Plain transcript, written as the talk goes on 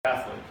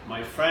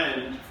my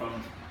friend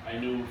I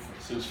knew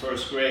since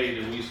first grade,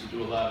 and we used to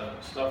do a lot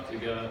of stuff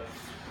together.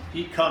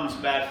 He comes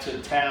back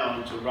to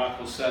town, to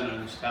Rockville Center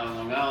in this town,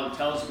 Long Island,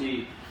 tells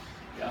me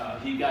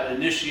he got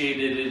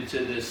initiated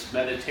into this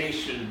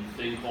meditation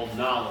thing called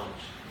Knowledge,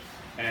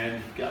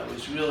 and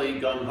was really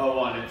gung-ho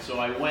on it. So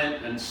I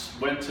went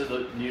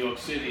to New York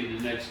City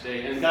the next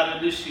day and got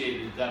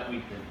initiated that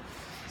weekend.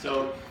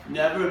 So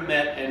never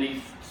met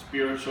any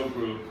spiritual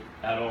group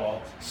at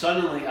all.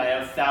 Suddenly I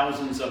have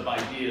thousands of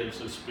ideas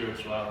of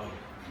spirituality.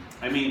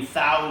 I mean,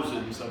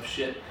 thousands of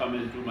shit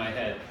coming through my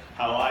head.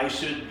 How I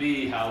should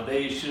be, how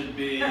they should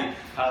be,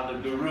 how the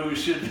guru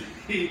should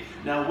be.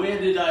 Now, where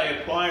did I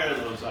acquire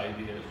those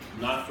ideas?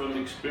 Not from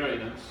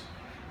experience,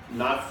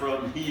 not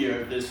from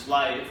here, this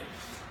life,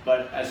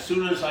 but as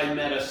soon as I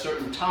met a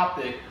certain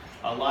topic,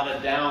 a lot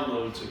of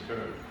downloads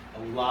occurred.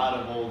 A lot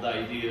of old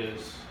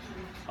ideas,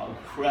 an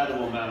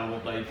incredible amount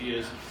of old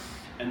ideas.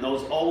 And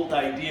those old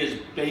ideas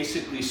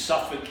basically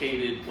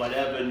suffocated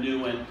whatever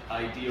new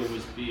idea I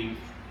was being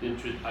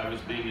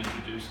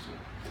introduced to.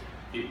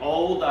 The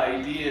old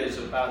ideas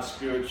about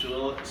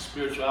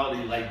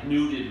spirituality like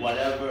neutered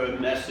whatever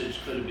message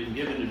could have been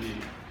given to me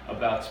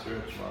about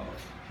spirituality.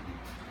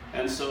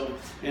 And so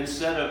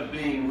instead of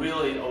being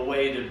really a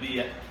way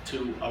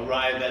to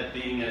arrive at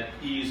being at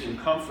ease and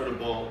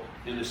comfortable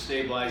in a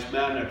stabilized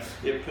manner,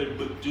 it could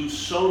produce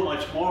so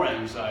much more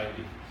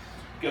anxiety.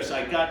 Because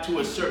I got to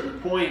a certain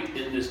point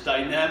in this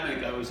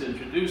dynamic I was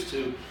introduced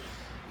to,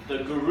 the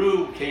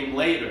guru came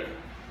later.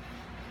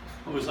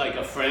 It was like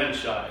a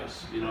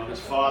franchise. You know, his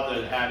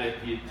father had it,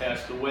 he had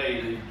passed away,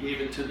 and he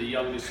gave it to the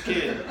youngest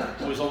kid,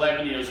 who was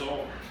 11 years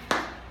old.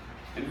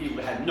 And he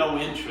had no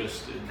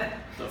interest in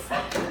the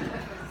fucking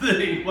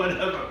thing,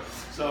 whatever.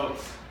 So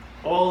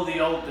all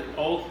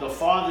the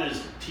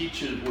father's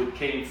teachers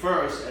came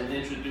first and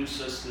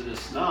introduced us to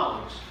this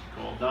knowledge,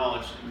 called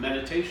knowledge,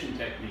 meditation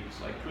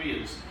techniques like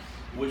Kriyas,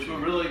 which were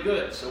really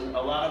good. So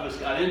a lot of us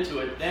got into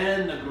it.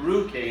 Then the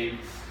guru came,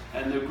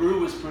 and the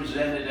guru was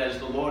presented as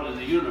the Lord of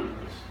the universe.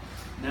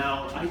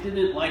 Now, I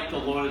didn't like the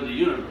Lord of the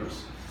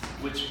universe,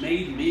 which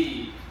made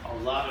me a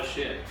lot of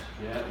shit.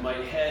 Yeah? My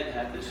head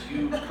had this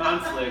huge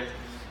conflict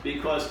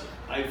because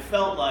I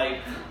felt like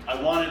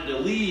I wanted to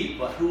leave,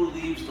 but who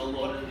leaves the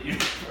Lord of the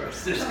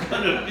universe? There's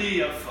going to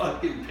be a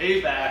fucking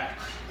payback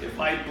if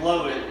I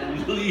blow it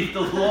and leave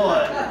the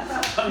Lord.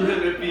 I'm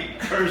going to be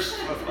cursed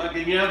for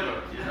fucking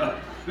ever, you know?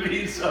 I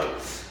mean, so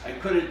I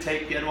couldn't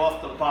get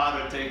off the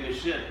pot or take a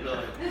shit,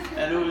 really.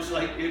 And it was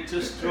like, it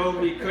just drove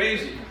me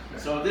crazy.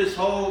 So this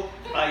whole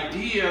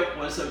idea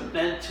was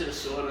meant to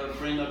sort of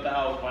bring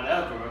about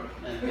whatever,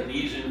 and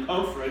ease and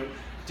comfort,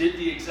 did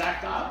the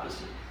exact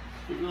opposite.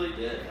 It really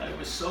did. I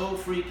was so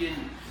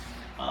freaking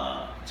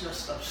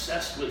just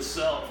obsessed with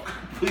self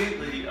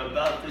completely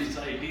about these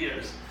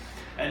ideas.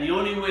 And the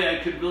only way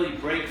I could really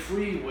break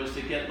free was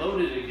to get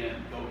loaded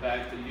again, go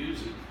back to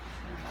using.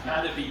 I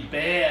had to be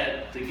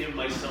bad to give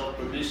myself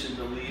permission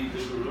to leave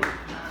the guru.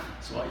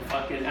 So I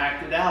fucking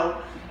acted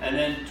out, and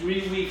then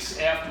 3 weeks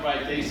after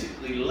I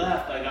basically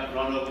left, I got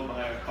run over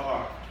by a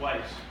car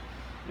twice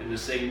in the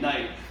same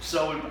night.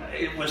 So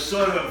it was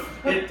sort of,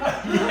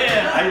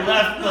 I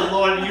left the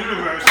Lord of the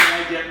universe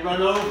and I get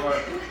run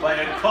over by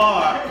a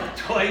car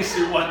twice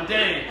in one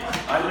day.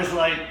 I was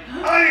like,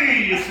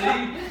 hey, you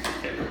see?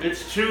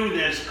 It's true,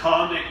 there's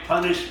karmic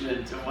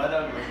punishment or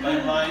whatever.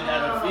 My mind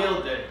had a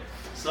field day.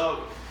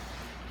 So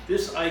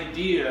this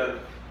idea,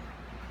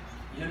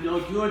 you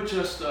know, you're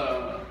just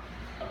a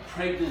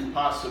pregnant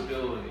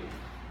possibility,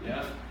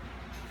 yeah?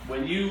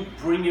 When you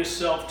bring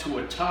yourself to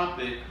a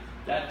topic,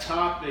 that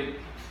topic,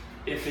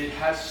 if it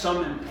has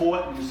some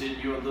importance in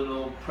your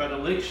little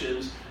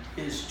predilections,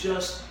 is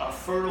just a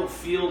fertile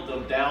field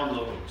of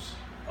downloads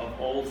of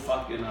old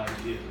fucking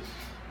ideas.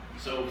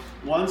 So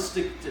once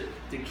the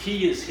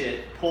key is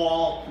hit,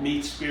 Paul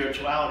meets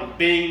spirituality,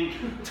 bing,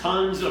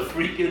 tons of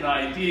freaking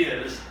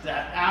ideas,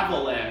 that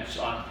avalanche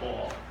on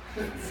Paul.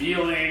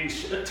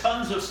 Feelings,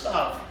 tons of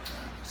stuff.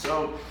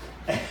 So,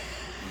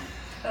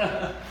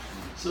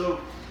 so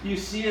you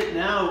see it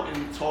now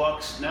in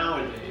talks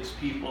nowadays.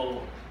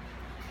 People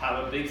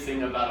have a big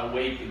thing about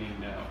awakening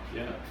now,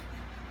 yeah?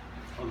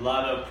 A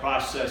lot of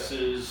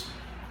processes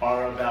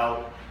are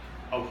about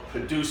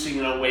producing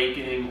an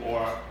awakening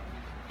or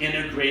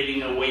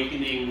integrating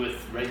awakening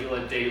with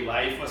regular day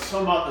life or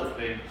some other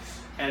thing.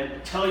 And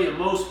tell you,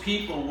 most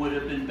people would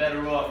have been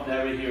better off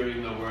never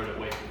hearing the word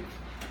awakening,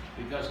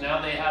 because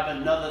now they have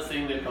another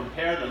thing to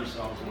compare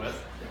themselves with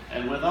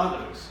and with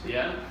others,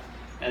 yeah?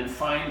 And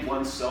find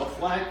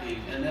oneself lacking.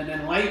 And then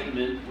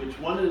enlightenment, which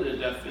one of the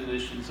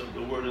definitions of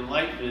the word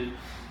enlightenment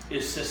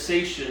is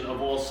cessation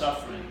of all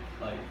suffering,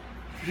 like,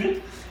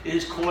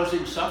 is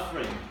causing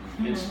suffering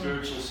in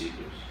spiritual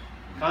seekers,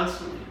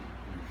 constantly.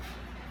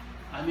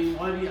 I mean,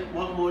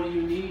 what more do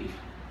you need?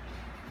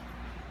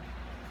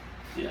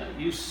 Yeah,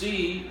 you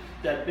see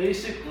that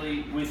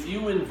basically with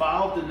you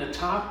involved in the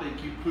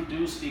topic, you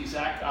produce the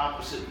exact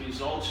opposite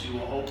results you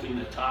were hoping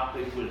the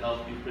topic would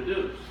help you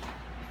produce.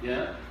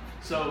 Yeah?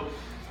 So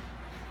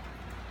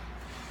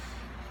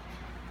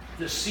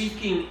the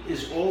seeking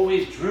is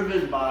always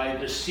driven by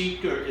the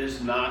seeker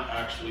is not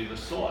actually the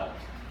sought.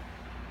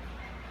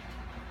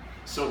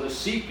 So the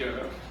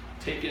seeker,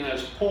 taken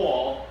as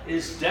Paul,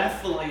 is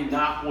definitely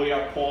not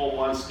where Paul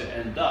wants to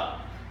end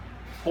up.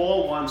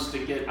 Paul wants to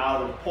get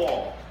out of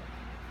Paul,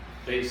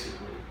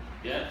 basically.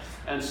 Yeah?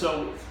 And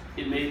so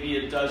maybe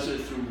it does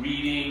it through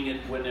reading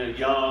it when they're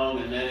young,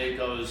 and then it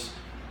goes,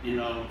 you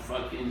know,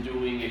 fucking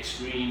doing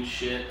extreme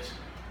shit,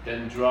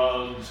 then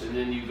drugs, and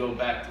then you go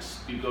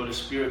to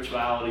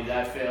spirituality,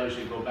 that fails,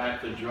 you go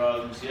back to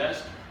drugs,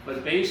 yes?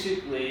 But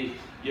basically,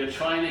 you're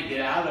trying to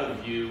get out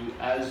of you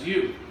as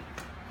you.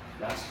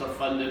 That's the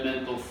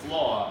fundamental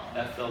flaw,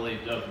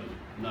 F-L-A-W,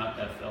 not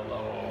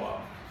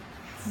F-L-O-O-R.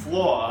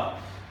 Flaw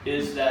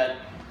is that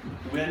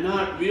we're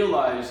not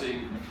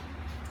realizing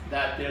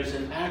that there's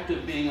an act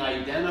of being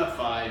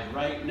identified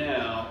right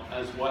now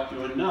as what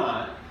you're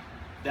not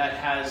that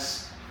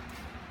has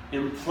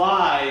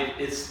implied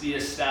it's the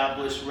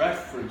established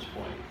reference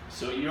point.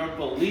 So you're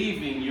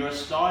believing you're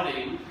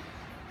starting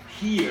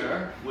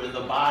here where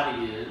the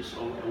body is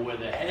or where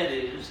the head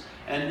is,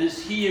 and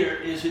this here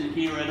isn't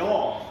here at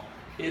all.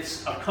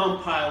 It's a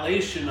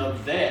compilation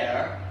of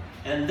there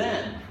and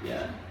then,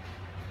 yeah?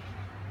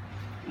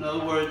 In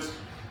other words,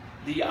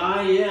 the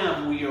I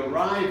am we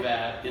arrive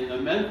at in the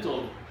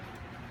mental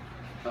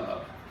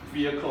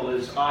vehicle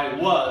is I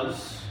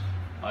was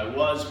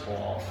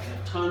Paul. I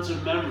have tons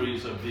of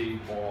memories of being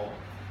Paul.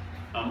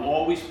 I'm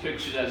always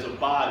pictured as a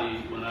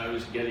body when I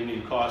was getting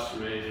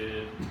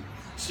incarcerated,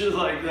 shit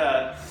like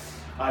that.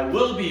 I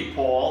will be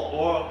Paul,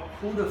 or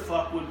who the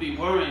fuck would be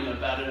worrying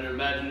about an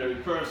imaginary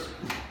person?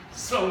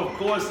 So of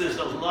course there's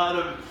a lot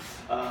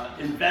of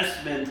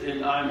investment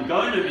in I'm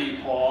going to be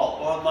Paul,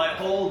 or my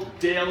whole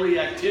daily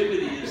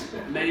activity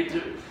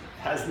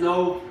has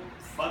no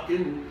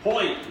fucking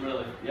point,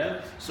 really,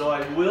 yeah? So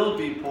I will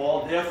be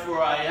Paul,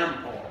 therefore I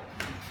am Paul.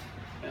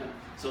 Yeah?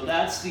 So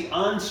that's the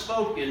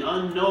unspoken,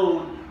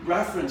 unknown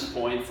reference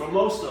point for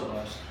most of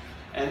us.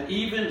 And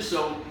even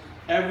so,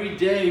 every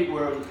day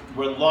we're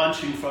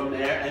launching from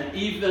there, and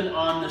even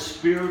on the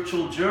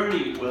spiritual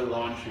journey, we're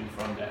launching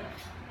from there.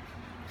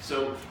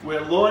 So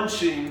we're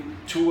launching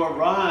to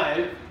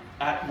arrive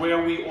at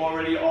where we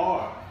already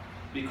are,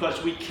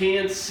 because we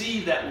can't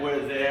see that we're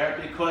there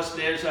because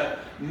there's a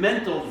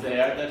mental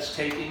there that's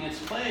taking its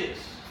place.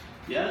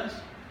 Yes?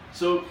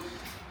 So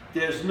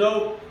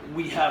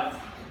we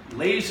have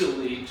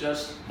lazily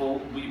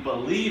we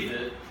believe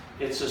it.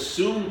 It's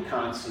assumed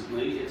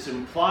constantly, it's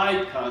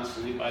implied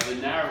constantly by the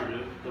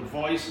narrative, the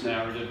voice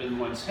narrative in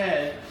one's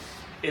head.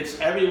 It's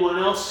everyone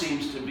else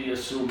seems to be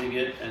assuming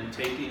it and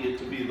taking it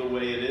to be the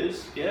way it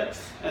is, yeah?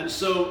 And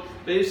so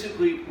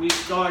basically we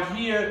start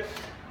here,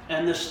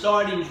 and the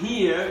starting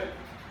here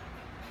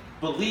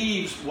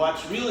believes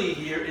what's really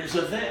here is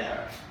a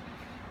there.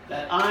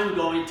 That I'm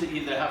going to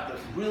either have to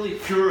really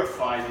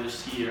purify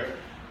this here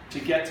to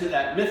get to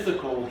that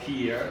mythical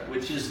here,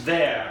 which is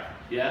there,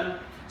 yeah?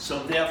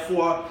 So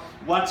therefore,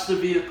 what's the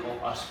vehicle?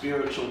 A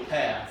spiritual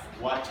path.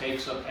 What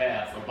takes a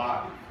path? A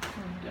body.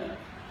 Yeah?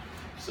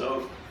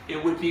 So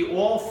it would be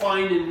all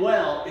fine and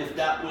well if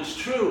that was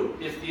true.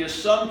 If the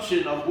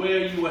assumption of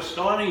where you were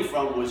starting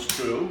from was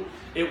true,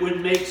 it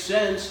would make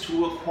sense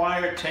to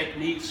acquire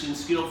techniques and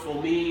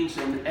skillful means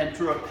and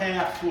enter a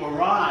path to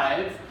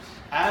arrive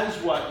as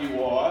what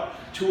you are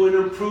to an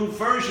improved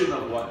version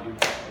of what you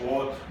are,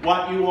 or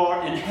what you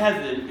are in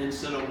heaven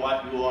instead of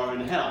what you are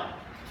in hell.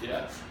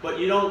 Yeah? But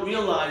you don't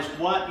realize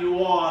what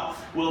you are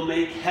will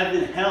make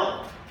heaven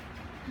hell,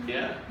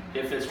 yeah?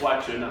 If it's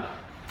what you're not.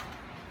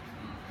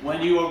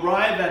 When you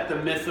arrive at the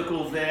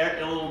mythical there,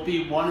 it will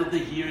be one of the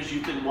years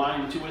you've been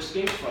wanting to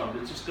escape from.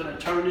 It's just going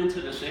to turn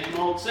into the same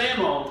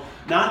old,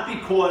 not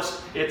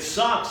because it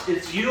sucks.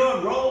 It's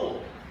your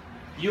role.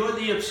 You're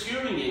the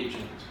obscuring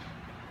agent.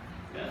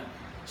 Yeah?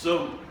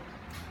 So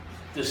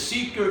the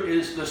seeker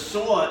is the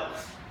sought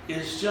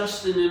is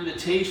just an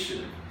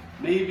invitation.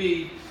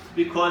 Maybe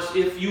because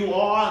if you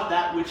are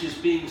that which is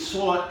being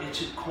sought, it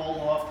should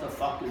call off the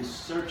fucking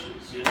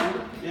searches, you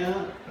know?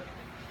 Yeah?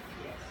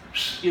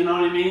 You know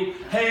what I mean?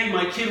 Hey,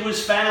 my kid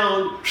was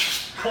found.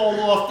 Call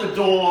off the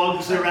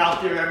dogs. They're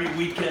out there every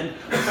weekend.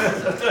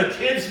 The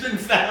kid's been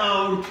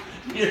found.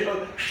 You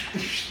know,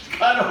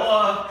 cut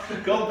off.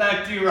 Go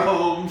back to your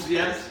homes.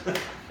 Yes.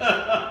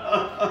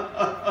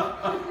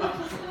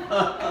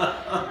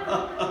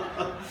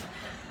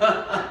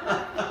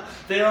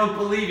 They don't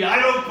believe you. I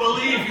don't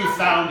believe you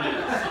found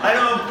it. I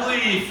don't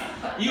believe.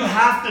 You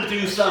have to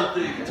do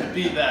something to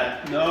be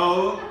that.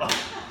 No.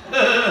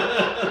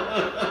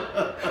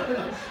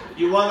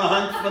 You want to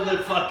hunt for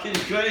the fucking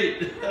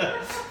great,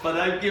 but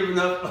I've given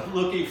up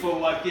looking for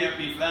what can't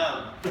be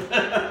found.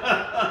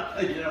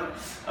 You know,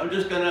 I'm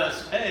just gonna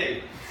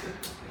say,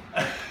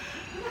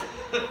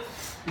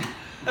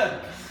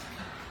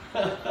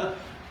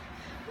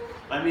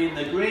 I mean,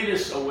 the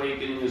greatest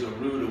awakening is a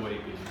rude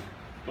awakening.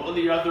 All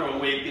the other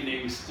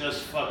awakenings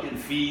just fucking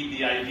feed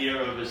the idea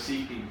of a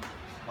seeking.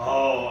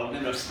 Oh, I'm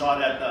going to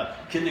start at the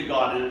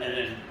kindergarten, and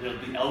then there'll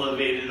be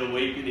elevated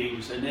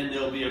awakenings, and then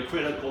there'll be a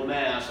critical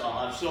mass.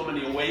 I'll have so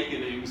many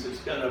awakenings, it's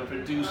going to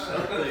produce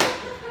something.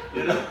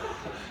 You know,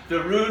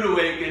 the rude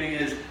awakening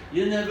is,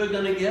 you're never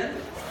going to get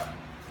it.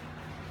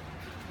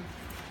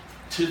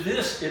 To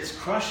this, it's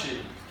crushing.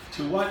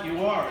 To what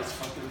you are, it's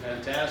fucking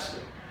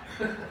fantastic.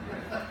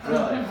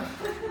 Really.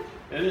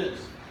 It is.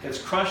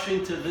 It's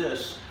crushing to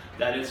this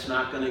that it's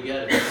not going to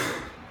get it.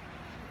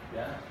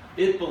 Yeah?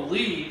 It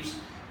believes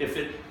if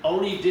it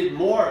only did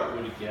more, it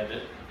would have get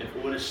it. If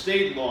it would have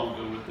stayed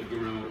longer with the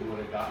Guru, it would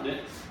have gotten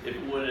it. If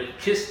it would have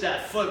kissed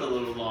that foot a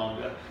little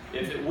longer,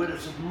 if it would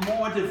have been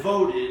more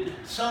devoted,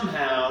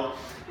 somehow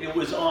it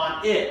was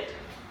on it.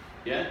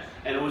 Yeah?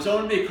 And it was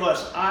only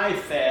because I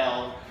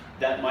failed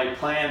that my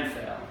plan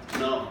failed.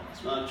 No,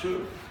 it's not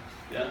true.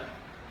 Yeah?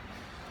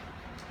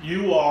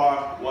 You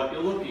are what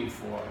you're looking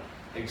for.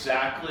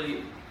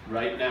 Exactly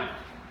right now.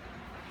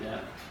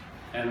 Yeah?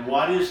 And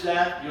what is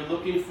that you're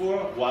looking for?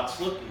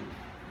 What's looking?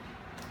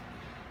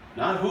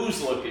 Not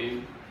who's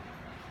looking.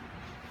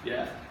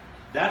 Yeah?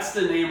 That's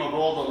the name of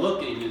all the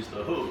looking is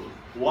the who.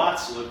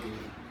 What's looking.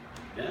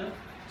 Yeah?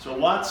 So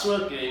what's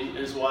looking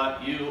is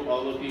what you are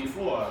looking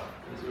for.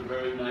 It's a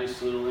very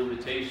nice little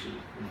invitation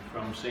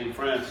from St.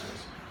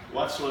 Francis.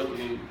 What's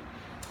looking?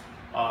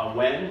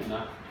 When?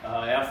 Not,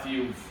 after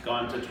you've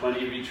gone to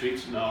 20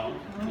 retreats? No.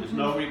 There's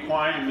no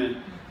requirement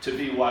to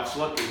be what's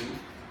looking.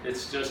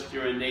 It's just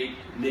your innate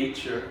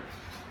nature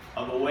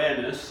of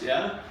awareness,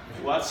 yeah?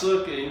 What's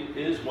looking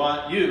is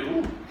what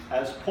you,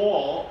 as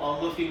Paul,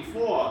 are looking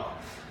for.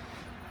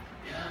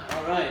 Yeah,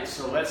 all right,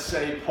 so let's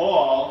say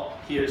Paul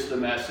hears the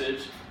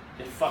message,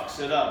 it fucks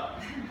it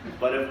up.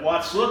 But if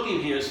what's looking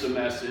hears the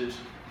message,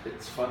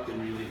 it's fucking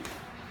relief.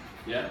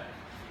 Yeah?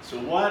 So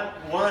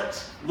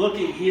what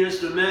looking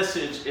hears the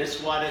message,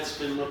 it's what it's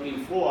been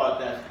looking for,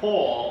 that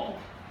Paul,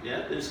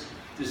 yeah, this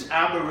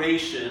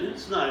aberration,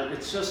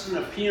 it's just an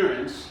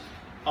appearance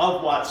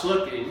of what's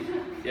looking,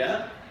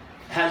 yeah,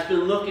 has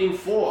been looking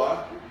for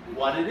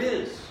what it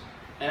is.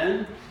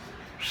 And,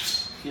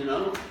 you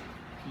know,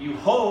 you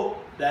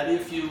hope that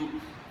if you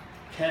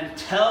can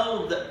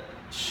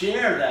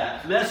share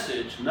that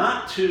message,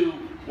 not to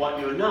what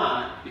you're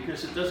not,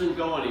 because it doesn't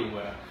go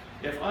anywhere.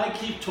 If I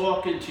keep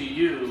talking to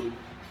you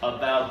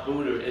about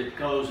Buddha, it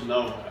goes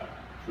nowhere,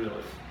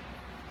 really.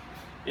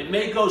 It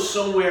may go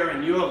somewhere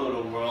in your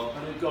little world,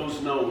 but it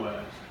goes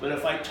nowhere. But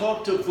if I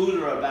talk to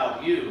Buddha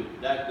about you,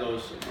 that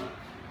goes somewhere.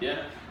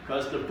 Yeah?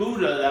 Because the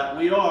Buddha that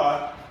we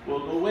are will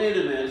go, wait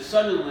a minute,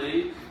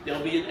 suddenly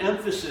there'll be an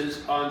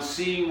emphasis on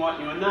seeing what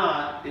you're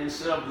not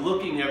instead of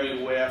looking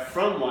everywhere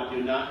from what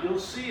you're not. You'll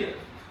see it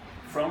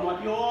from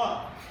what you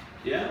are.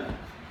 Yeah?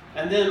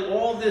 And then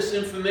all this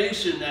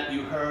information that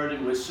you heard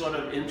and was sort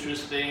of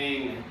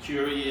interesting and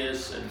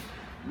curious and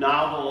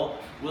novel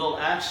will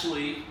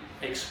actually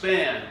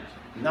expand.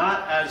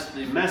 Not as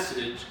the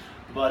message,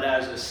 but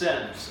as a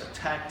sense, a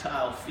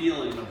tactile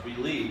feeling of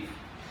relief,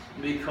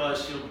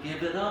 because you'll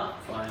give it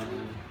up finally.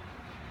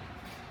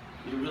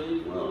 You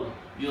really will.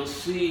 You'll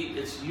see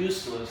it's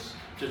useless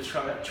to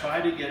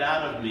try to get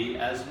out of me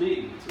as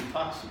me. It's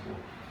impossible.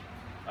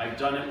 I've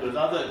done it with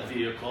other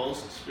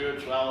vehicles.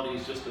 Spirituality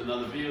is just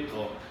another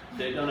vehicle.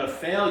 They're going to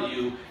fail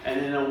you,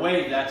 and in a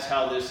way, that's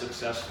how they're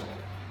successful.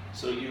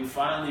 So you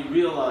finally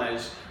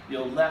realize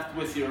you're left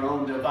with your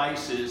own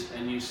devices,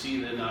 and you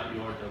see they're not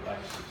your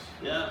devices.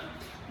 Yeah?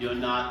 You're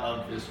not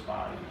of this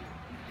body.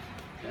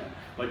 Yeah?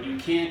 But you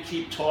can't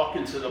keep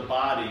talking to the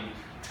body,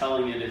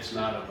 telling it it's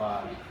not a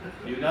body.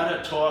 You got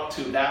to talk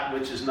to that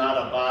which is not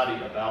a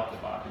body about the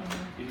body.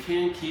 You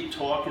can't keep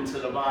talking to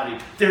the body.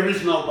 There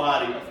is no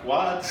body.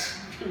 What?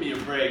 Give me a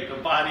break. The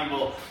body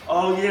will,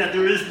 oh yeah,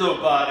 there is no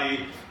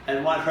body.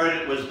 And what hurt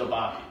it was the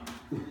body.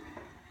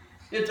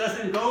 It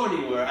doesn't go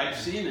anywhere. I've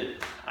seen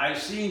it.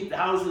 I've seen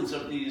thousands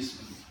of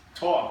these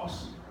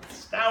talks.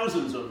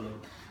 Thousands of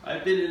them.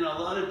 I've been in a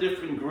lot of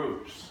different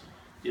groups,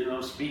 you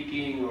know,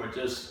 speaking or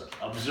just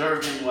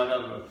observing,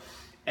 whatever.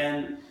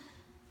 And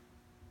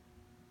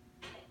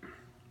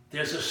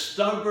there's a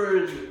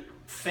stubborn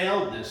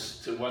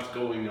failedness to what's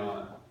going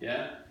on,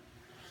 yeah?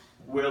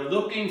 We're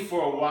looking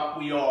for what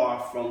we are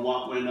from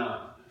what we're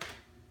not,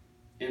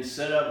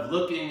 instead of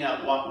looking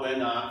at what we're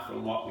not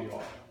from what we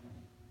are.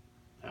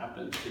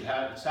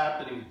 It's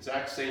happening at the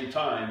exact same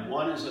time.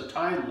 One is a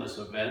timeless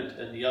event,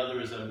 and the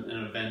other is an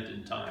event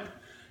in time.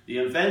 The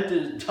event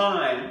in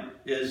time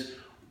is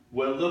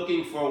we're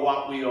looking for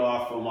what we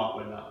are from what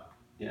we're not.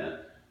 Yeah?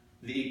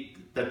 The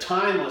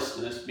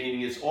timelessness,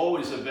 meaning it's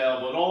always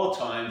available at all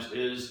times,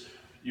 is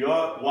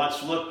you're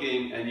what's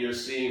looking and you're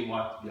seeing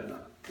what you're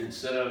not.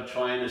 Instead of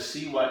trying to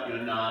see what you're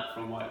not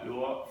from what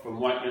you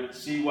are,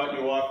 see what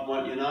you are from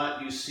what you're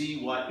not, you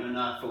see what you're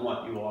not from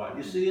what you are.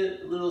 You see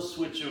it? A little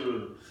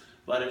switcheroo.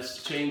 But it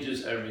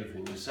changes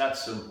everything. It's that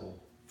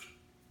simple.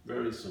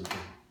 Very simple.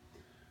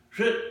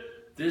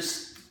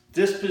 This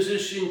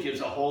disposition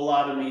gives a whole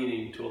lot of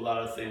meaning to a lot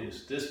of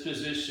things.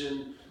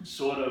 Disposition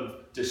sort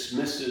of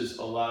dismisses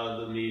a lot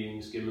of the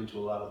meanings given to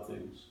a lot of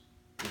things.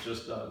 It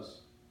just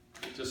does.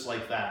 Just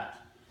like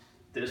that.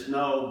 There's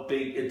no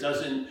big,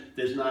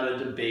 there's not a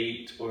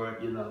debate or,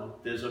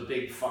 there's a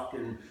big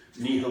fucking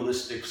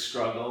nihilistic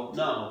struggle.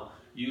 No,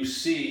 you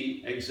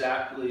see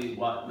exactly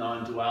what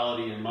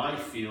non-duality in my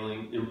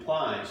feeling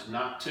implies,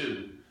 not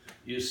two.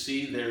 You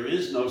see there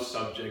is no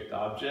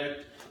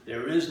subject-object,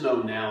 there is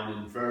no noun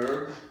and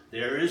verb,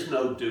 there is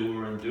no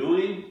doer and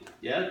doing.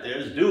 Yeah,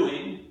 there's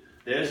doing,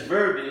 there's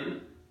verbing,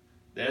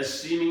 there's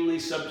seemingly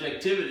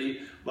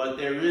subjectivity, but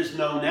there is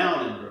no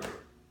noun and verb.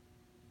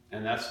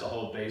 And that's the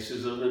whole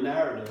basis of the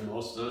narrative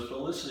most of us are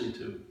listening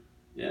to.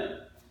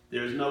 Yeah,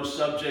 there's no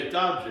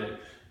subject-object.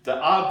 The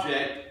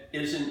object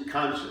isn't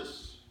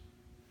conscious.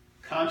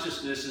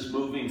 Consciousness is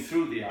moving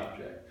through the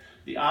object.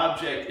 The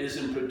object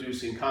isn't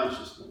producing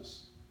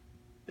consciousness.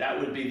 That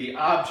would be, the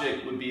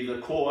object would be the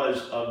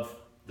cause of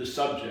the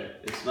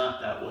subject. It's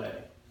not that way.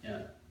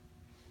 Yeah.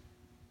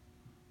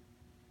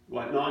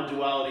 What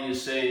non-duality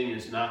is saying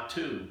is not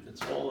two.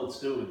 That's all it's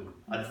doing.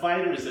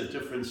 Advaita is a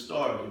different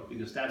story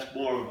because that's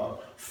more of a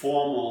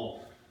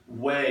formal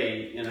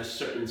way in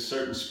certain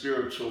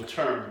spiritual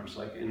terms,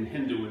 like in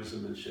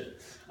Hinduism and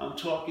shit. I'm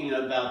talking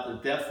about the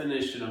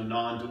definition of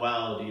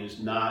non-duality is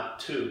not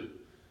two.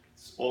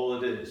 That's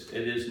all it is.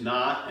 It is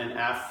not an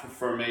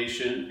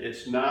affirmation.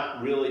 It's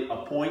not really a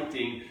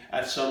pointing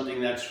at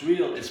something that's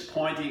real. It's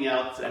pointing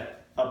out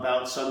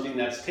about something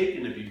that's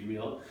taken to be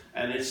real,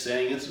 and it's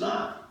saying it's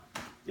not.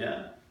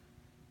 Yeah.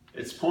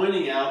 It's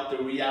pointing out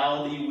the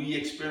reality we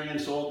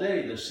experience all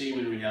day, the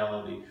seeming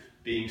reality,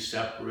 being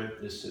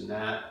separate, this and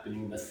that,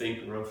 being the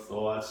thinker of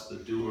thoughts, the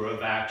doer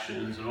of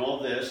actions, and all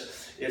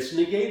this. It's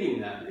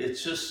negating that.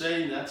 It's just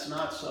saying that's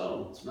not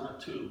so. It's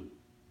not two.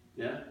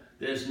 Yeah?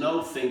 There's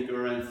no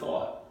thinker and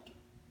thought.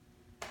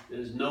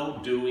 There's no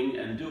doing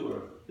and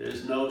doer.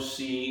 There's no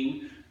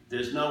seeing.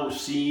 There's no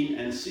seen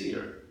and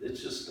seer.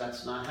 It's just,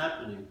 that's not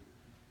happening.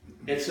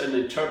 It's an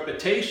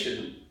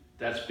interpretation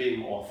that's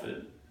being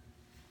offered.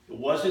 It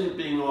wasn't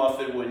being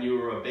offered when you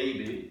were a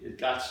baby. It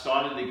got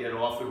started to get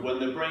offered when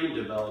the brain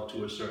developed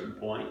to a certain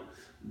point.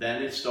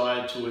 Then it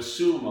started to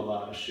assume a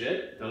lot of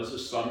shit. Those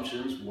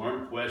assumptions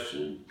weren't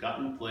questioned, got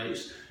in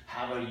place,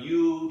 have a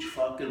huge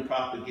fucking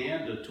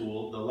propaganda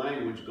tool, the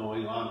language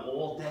going on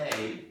all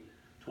day,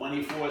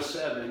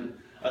 24/7,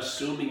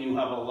 assuming you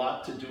have a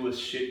lot to do with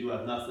shit you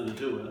have nothing to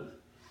do with.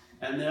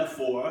 And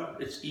therefore,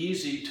 it's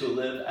easy to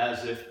live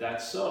as if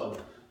that's so.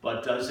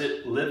 But does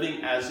it,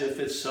 living as if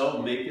it's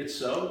so, make it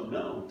so?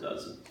 No, it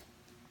doesn't.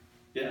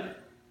 Yeah?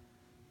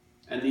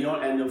 And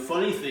the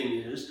funny thing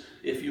is,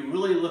 if you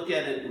really look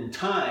at it in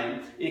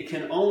time, it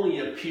can only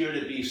appear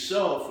to be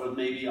so for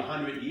maybe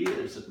 100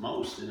 years at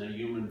most in a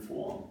human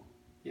form.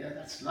 Yeah,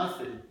 that's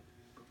nothing.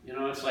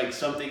 It's like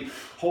something,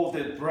 hold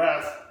it,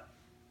 breath.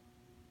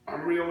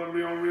 I'm real.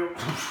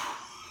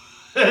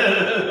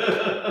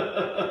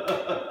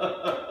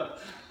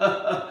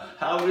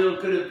 How real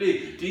could it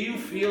be? Do you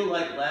feel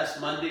like last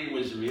Monday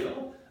was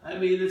real? I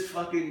mean, it's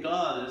fucking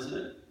gone,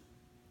 isn't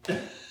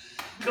it?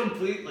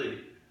 Completely.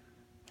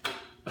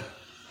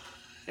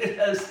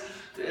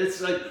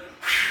 It's like,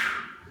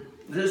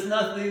 there's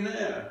nothing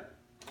there.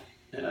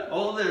 Yeah?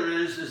 All there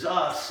is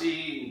us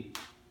seeing,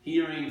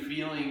 hearing,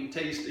 feeling,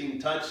 tasting,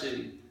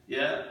 touching,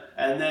 yeah?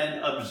 And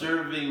then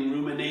observing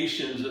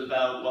ruminations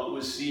about what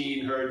was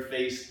seen, heard,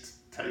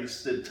 faced,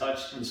 tasted,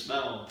 touched, and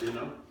smelled,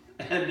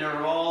 And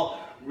they're all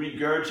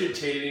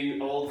regurgitating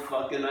old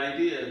fucking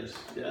ideas.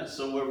 Yeah,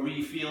 so we're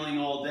re-feeling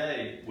all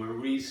day. We're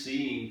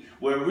re-seeing.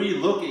 We're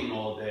re-looking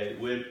all day.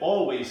 We're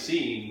always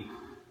seeing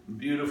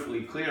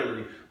beautifully,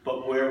 clearly,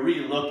 but we're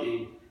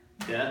re-looking.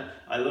 Yeah,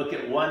 I look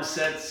at one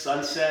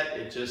sunset,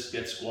 it just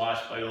gets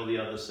squashed by all the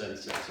other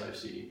sunsets I've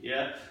seen.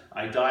 Yeah,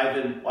 I dive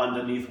in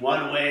underneath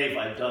one wave.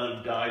 I've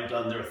dived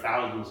under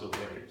thousands of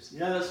waves.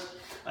 Yes,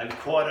 I've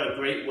caught a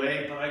great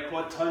wave, but I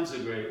caught tons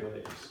of great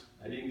waves.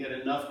 I didn't get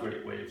enough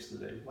great waves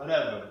today.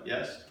 Whatever,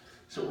 yes?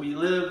 So we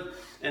live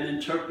an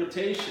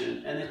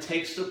interpretation, and it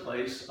takes the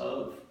place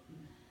of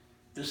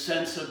the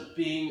sense of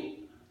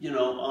being,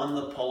 on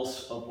the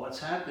pulse of what's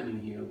happening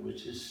here,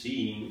 which is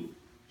seeing,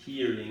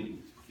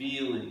 hearing,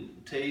 feeling,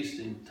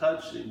 tasting,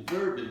 touching,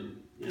 verbing,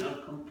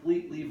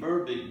 completely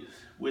verbing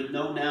with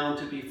no noun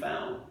to be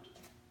found.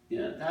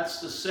 Yeah, that's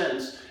the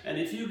sense. And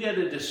if you get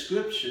a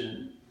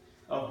description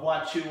of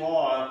what you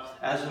are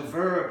as a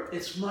verb,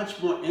 it's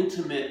much more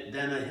intimate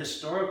than a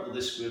historical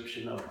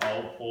description of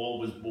how Paul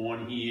was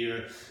born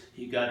here,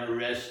 he got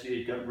arrested,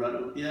 he got run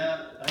over.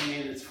 Yeah, I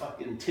mean, it's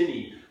fucking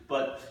tinny.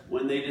 But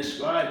when they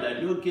describe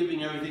that, you're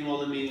giving everything all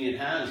the meaning it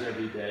has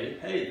every day.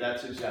 Hey,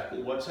 that's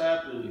exactly what's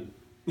happening.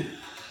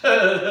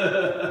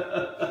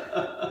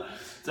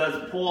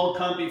 Does Paul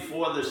come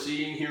before the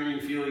seeing, hearing,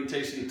 feeling,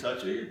 tasting,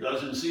 touching? It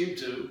doesn't seem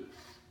to.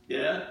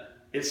 Yeah?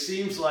 It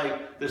seems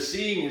like the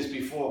seeing is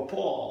before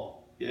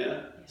Paul.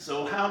 Yeah?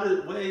 So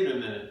wait a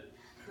minute.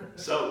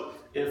 So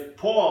if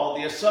Paul,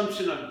 the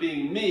assumption of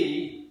being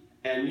me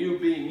and you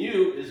being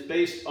you is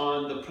based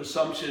on the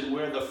presumption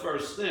we're the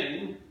first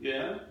thing,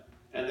 yeah?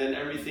 And then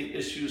everything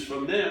issues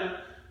from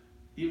there,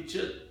 you've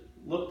just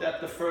looked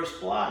at the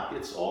first block,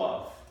 it's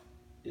off.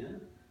 Yeah?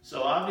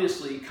 So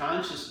obviously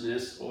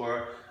consciousness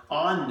or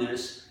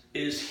onness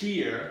is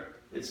here.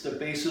 It's the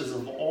basis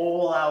of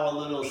all our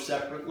little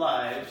separate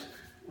lives.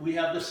 We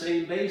have the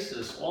same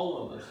basis,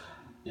 all of us.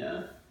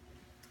 Yeah?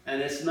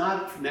 And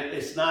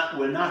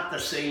we're not the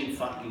same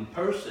fucking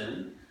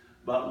person,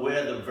 but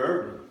we're the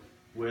verb.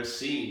 We're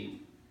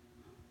seen.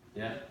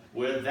 Yeah?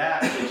 We're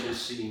that which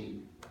is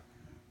seen.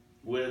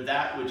 We're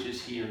that which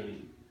is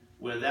hearing.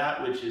 We're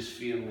that which is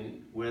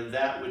feeling. We're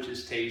that which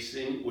is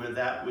tasting. We're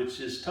that which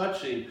is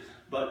touching.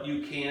 But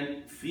you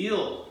can't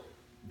feel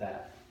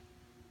that.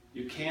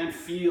 You can't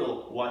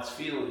feel what's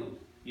feeling.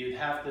 You'd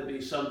have to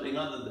be something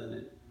other than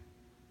it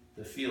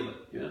to feel it.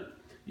 Yeah?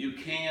 You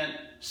can't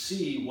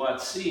see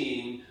what's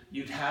seeing.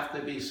 You'd have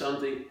to be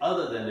something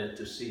other than it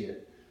to see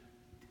it.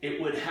 It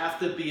would have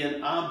to be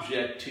an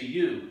object to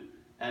you,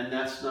 and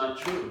that's not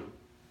true.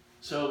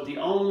 So the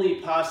only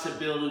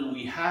possibility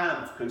we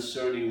have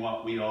concerning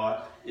what we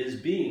are is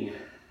being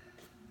it.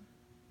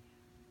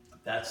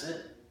 That's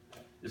it.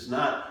 It's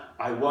not,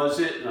 I was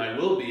it and I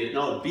will be it.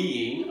 No,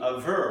 being a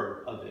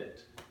verb of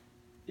it.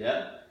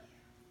 Yeah?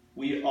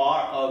 We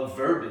are of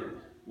verbing.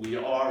 We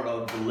are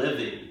of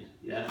living.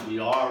 Yeah? We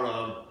are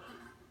of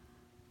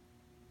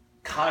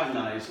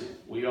cognizing.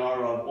 We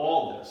are of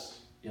all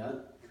this. Yeah?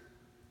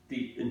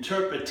 The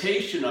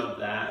interpretation of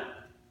that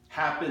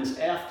happens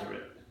after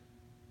it.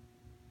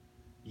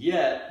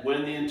 Yet,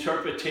 when the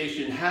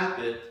interpretation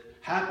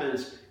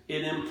happens,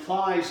 it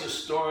implies a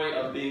story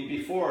of being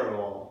before it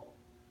all.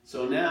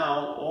 So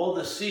now, all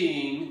the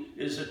seeing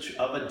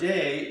of a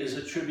day is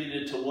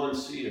attributed to one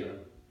seer.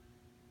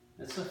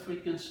 That's a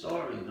freaking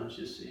story, don't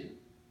you see?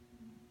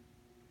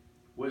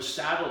 We're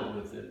saddled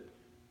with it.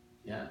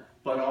 Yeah?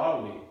 But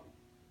are we?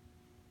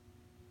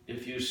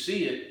 If you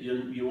see it,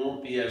 you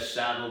won't be as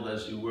saddled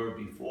as you were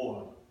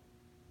before.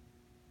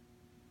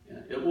 Yeah?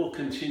 It will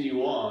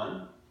continue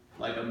on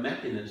like a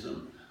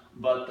mechanism,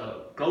 but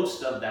the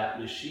ghost of that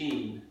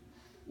machine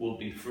will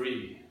be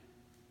free.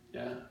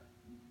 Yeah?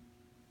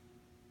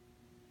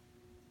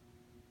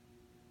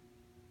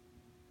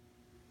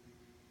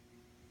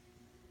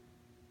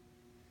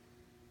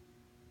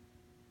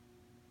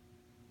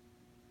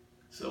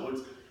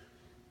 So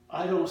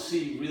I don't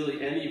see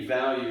really any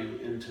value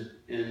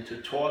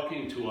into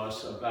talking to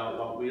us about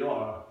what we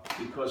are,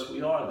 because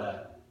we are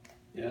that.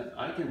 Yeah?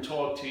 I can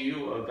talk to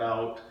you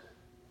about,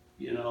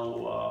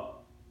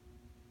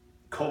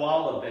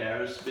 koala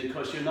bears,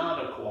 because you're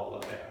not a koala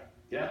bear.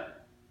 Yeah?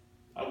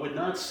 I would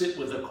not sit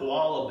with a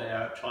koala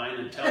bear trying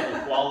to tell the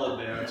koala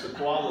bear it's a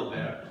koala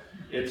bear.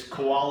 It's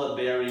koala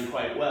bearing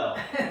quite well.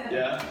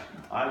 Yeah?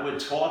 I would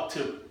talk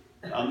to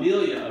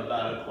Amelia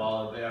about a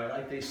koala bear,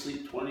 like they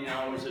sleep 20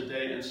 hours a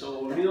day, and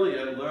so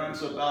Amelia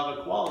learns about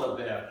a koala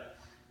bear.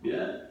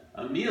 Yeah?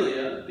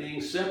 Amelia,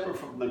 being separate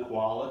from the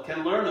koala,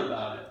 can learn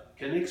about it,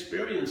 can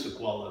experience a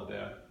koala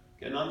bear,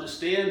 can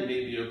understand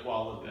maybe a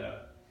koala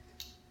bear.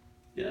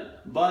 Yeah?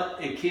 But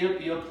it can't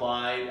be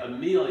applied,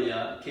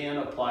 Amelia can't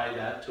apply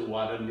that to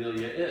what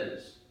Amelia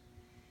is.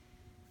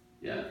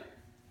 Yeah?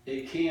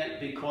 It can't,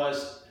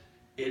 because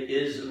it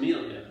is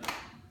Amelia.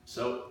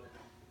 So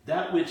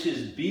that which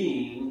is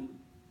being,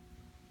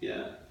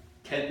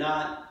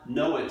 cannot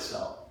know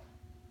itself,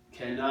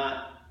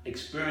 cannot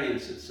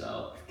experience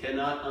itself,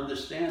 cannot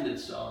understand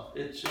itself.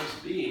 It's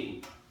just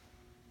being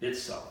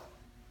itself.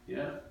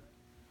 Yeah?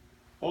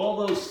 All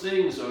those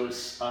things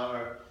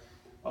are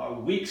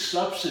weak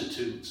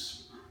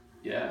substitutes,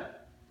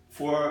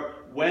 for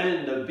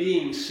when the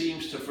being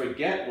seems to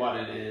forget what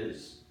it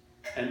is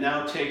and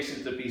now takes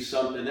it to be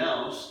something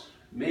else.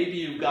 Maybe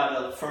you've got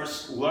to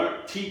first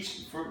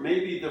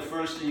maybe the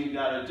first thing you've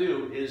got to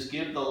do is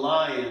give the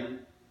lion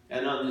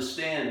an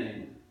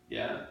understanding,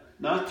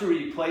 not to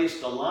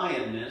replace the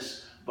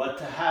lionness, but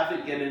to have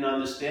it get an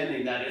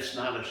understanding that it's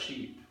not a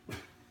sheep.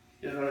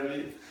 You know what I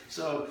mean?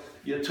 So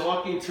you're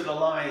talking to the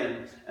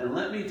lion, and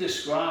let me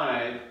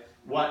describe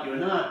what you're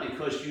not,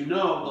 because the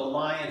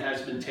lion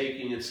has been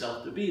taking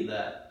itself to be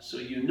that. So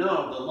the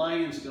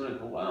lion's going to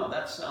go, wow,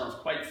 that sounds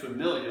quite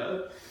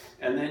familiar.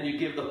 And then you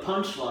give the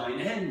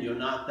punchline, and you're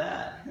not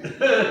that.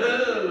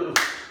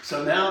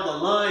 So now the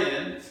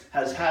lion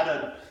has had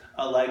a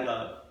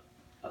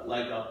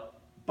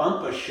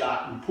bumper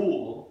shot in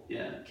pool.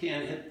 Yeah,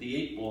 can't hit the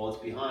 8 ball, it's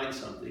behind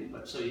something,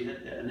 but so you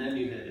hit that, and then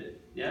you hit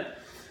it. Yeah,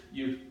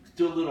 you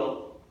do a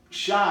little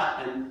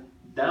shot, and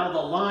now the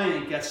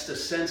lion gets the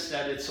sense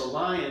that it's a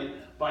lion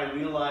by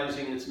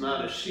realizing it's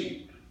not a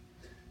sheep.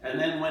 And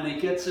then when it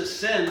gets a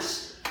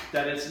sense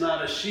that it's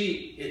not a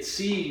sheep, it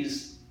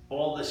sees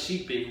all the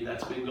sheeping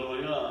that's been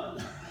going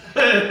on.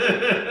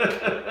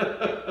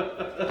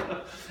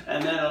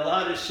 And then a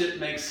lot of shit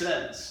makes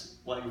sense,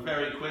 like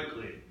very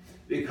quickly.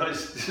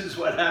 Because this is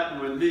what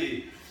happened with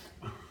me.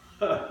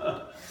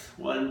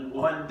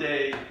 One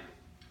day,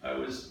 I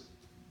was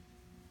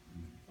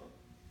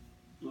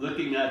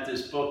looking at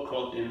this book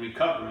called In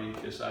Recovery,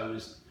 because I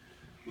was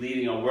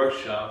leading a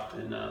workshop,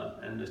 and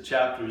the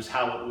chapter is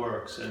How It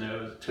Works.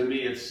 And to me,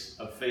 it's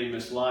a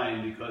famous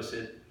line, because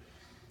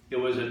it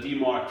was a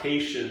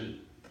demarcation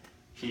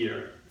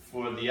here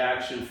for the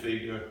action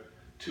figure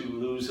to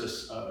lose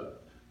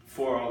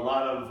for a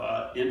lot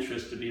of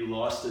interest to be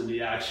lost in the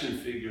action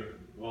figure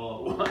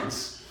all at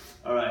once.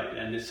 All right,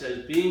 and it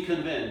says being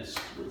convinced,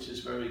 which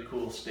is a very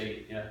cool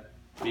state, yeah?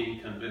 Being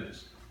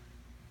convinced.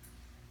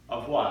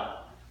 Of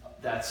what?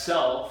 That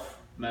self,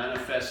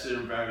 manifested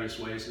in various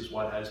ways, is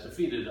what has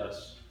defeated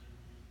us.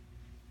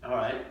 All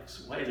right,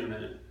 so wait a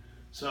minute.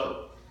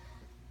 So,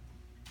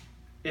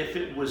 if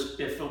it was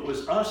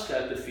us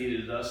that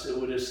defeated us, it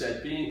would have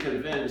said being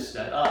convinced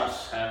that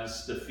us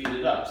has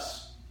defeated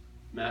us,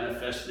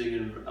 manifesting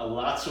in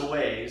lots of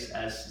ways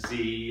as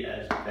Z,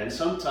 and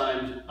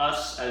sometimes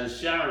us as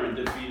Sharon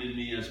defeated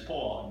me as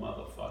Paul,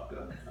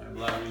 motherfucker. I have a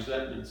lot of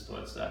resentments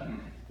towards that.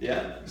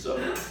 Yeah, so,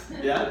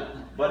 yeah,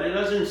 but it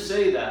doesn't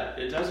say that.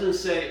 It doesn't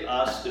say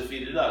us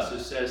defeated us.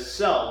 It says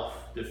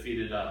self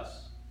defeated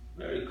us.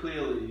 Very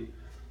clearly,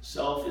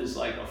 self is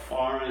like a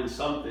foreign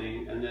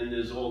something, and then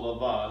there's all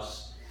of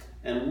us.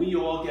 And we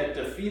all get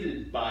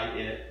defeated by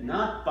it,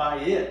 not by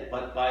it,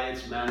 but by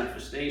its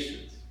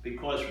manifestations.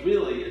 Because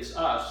really, it's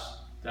us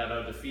that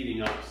are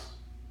defeating us.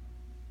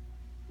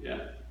 Yeah?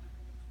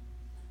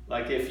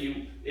 Like if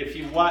you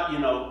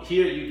want,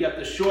 here you get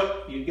a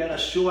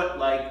short,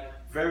 like,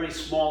 very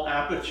small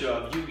aperture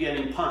of you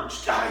getting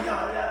punched.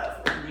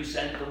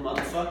 Resent the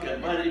motherfucker.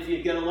 But if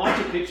you get a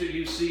larger picture,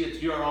 you see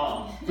it's your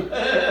arm.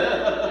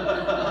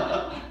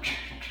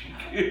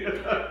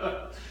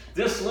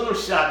 This little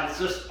shot, it's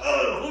just,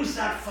 oh, who's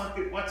that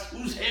fucking,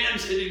 whose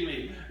hand's hitting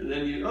me? And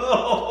then you,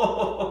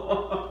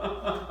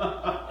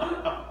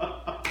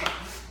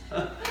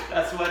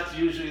 That's what's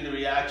usually the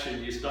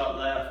reaction. You start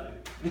laughing.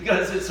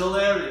 Because it's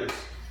hilarious.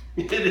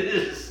 It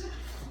is.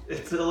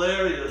 It's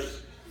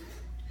hilarious.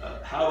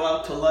 How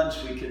out to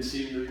lunch we can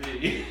seem to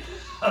be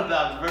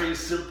about very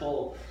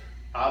simple,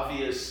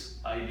 obvious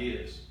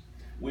ideas.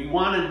 We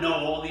want to know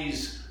all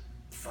these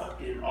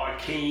fucking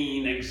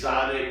arcane,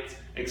 exotic,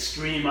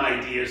 extreme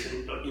ideas,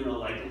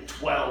 like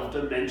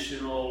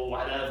 12-dimensional,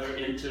 whatever,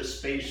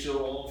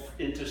 interspatial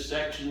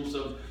intersections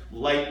of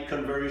light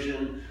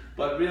conversion,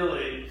 but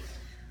really,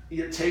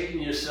 you're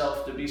taking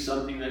yourself to be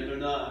something that you're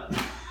not.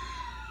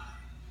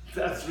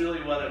 That's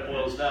really what it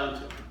boils down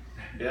to,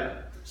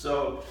 yeah?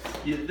 So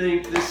you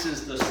think this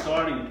is the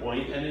starting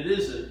point, and it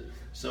isn't.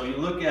 So you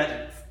look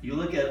at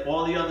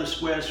all the other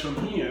squares from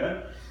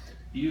here,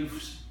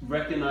 you've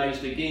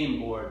recognized the game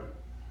board,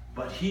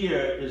 but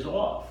here is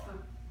off.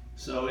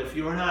 So if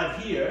you're not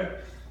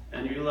here,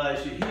 and you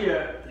realize you're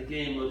here, the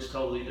game looks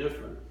totally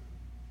different.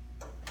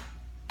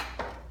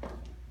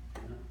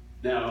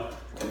 Now,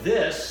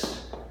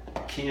 this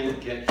can't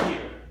get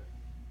here.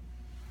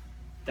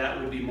 That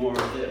would be more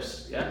of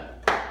this, yeah?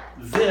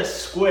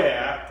 This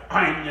square,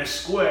 I'm this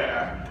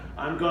square,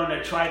 I'm going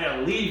to try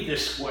to leave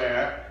this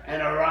square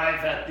and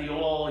arrive at the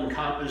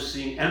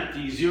all-encompassing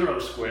empty zero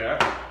square,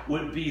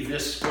 would be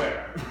this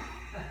square.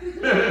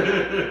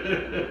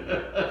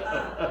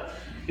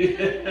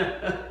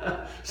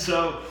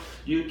 So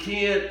you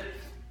can't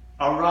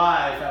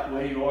arrive at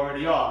where you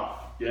already are.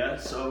 Yeah?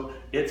 So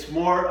it's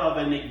more of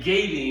a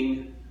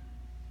negating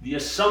the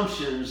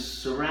assumptions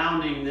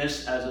surrounding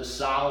this as a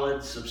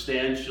solid,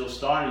 substantial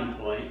starting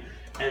point.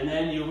 And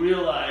then you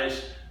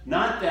realize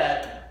not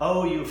that,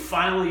 oh, you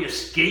finally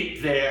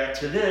escaped there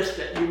to this,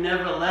 that you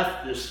never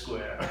left this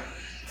square.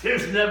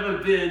 There's never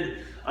been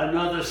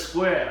another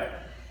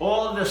square.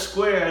 All of the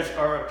squares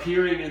are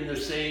appearing in the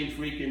same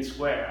freaking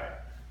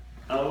square.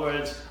 In other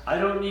words, I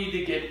don't need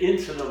to get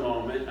into the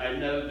moment. I've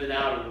never been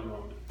out of the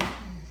moment.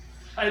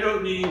 I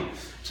don't need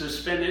to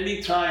spend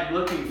any time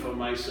looking for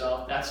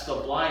myself. That's the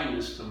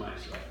blindness to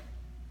myself.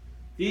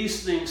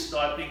 These things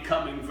start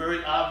becoming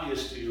very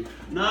obvious to you.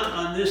 Not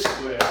on this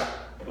square,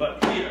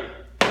 but here.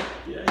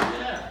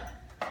 Yeah.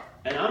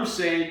 And I'm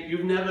saying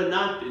you've never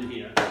not been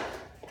here.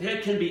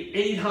 There can be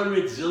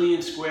 800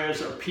 zillion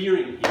squares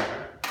appearing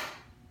here.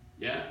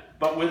 Yeah?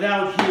 But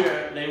without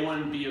here, they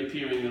wouldn't be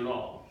appearing at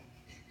all.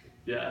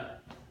 Yeah?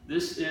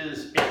 This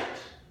is it.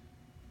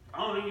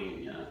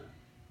 Yeah.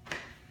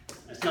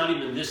 It's not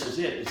even this is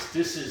it. It's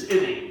this is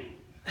itting.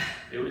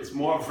 It's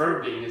more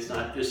verbing. It's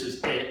not this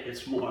is it.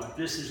 It's more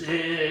this is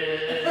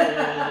it.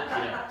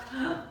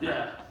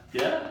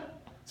 Yeah.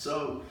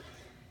 So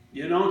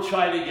you don't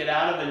try to get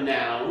out of a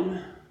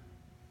noun,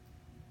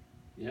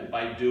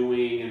 by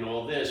doing and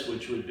all this,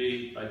 which would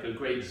be like a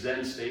great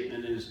Zen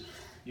statement is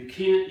you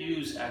can't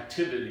use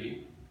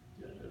activity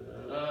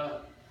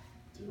to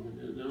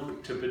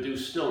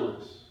produce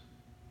stillness.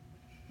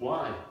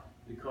 Why?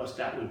 Because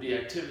that would be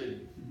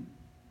activity.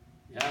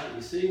 Yeah,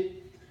 you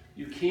see?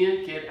 You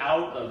can't get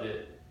out of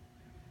it.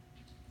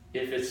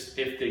 If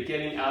the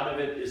getting out of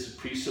it is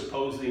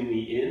presupposing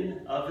the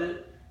in of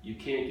it, you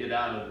can't get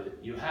out of it.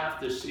 You have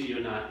to see you're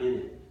not in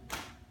it.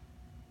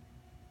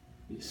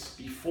 It's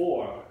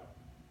before.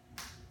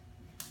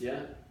 Yeah?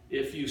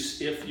 If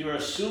you're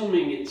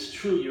assuming it's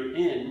true you're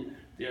in,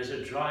 there's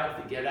a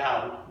drive to get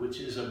out, which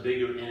is a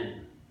bigger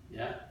in.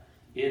 Yeah?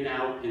 In,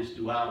 out is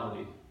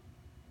duality.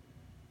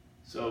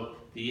 So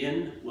the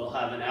in will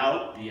have an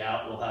out, the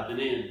out will have an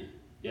in.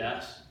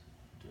 Yes?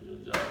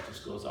 It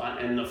just goes on.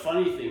 And the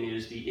funny thing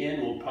is the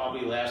in will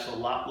probably last a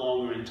lot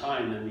longer in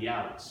time than the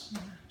outs.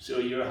 So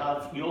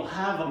you'll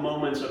have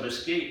moments of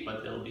escape,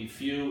 but they'll be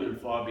few and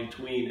far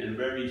between and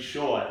very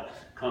short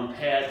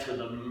compared to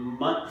the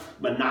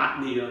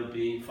monotony of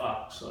being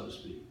fucked, so to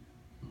speak.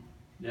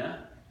 Yeah?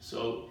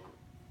 So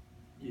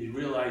you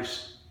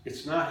realize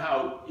it's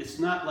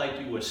not like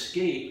you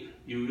escape,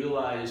 you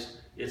realize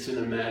it's an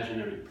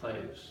imaginary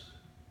place.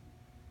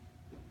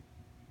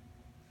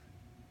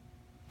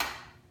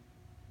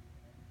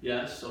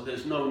 Yes, so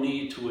there's no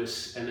need to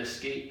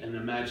escape an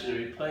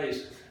imaginary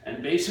place.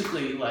 And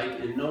basically, like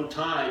in no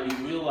time,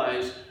 you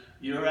realize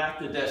you're at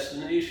the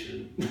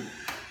destination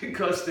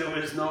because there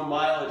was no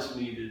mileage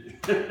needed.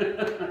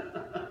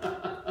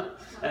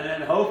 And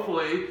then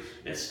hopefully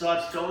it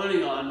starts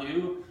dawning on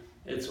you,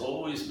 it's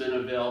always been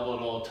available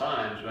at all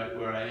times, right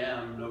where I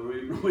am,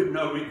 with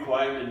no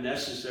requirement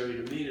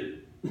necessary to meet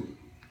it.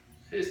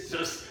 It's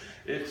just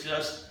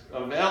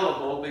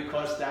available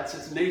because that's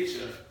its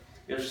nature.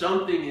 If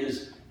something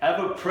is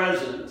ever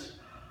present,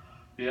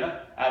 yeah,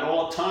 at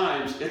all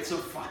times, it's a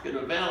fucking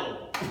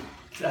available.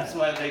 That's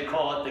why they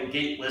call it the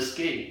gateless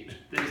gate.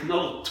 There's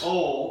no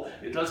toll.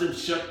 It doesn't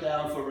shut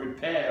down for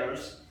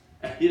repairs.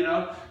 You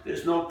know,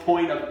 there's no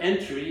point of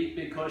entry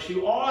because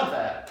you are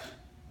that.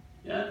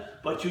 Yeah,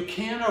 but you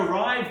can't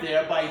arrive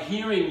there by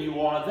hearing you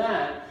are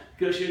that,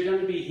 because you're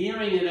going to be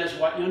hearing it as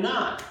what you're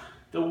not.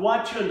 The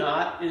what you're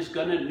not is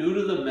going to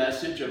neuter the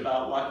message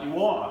about what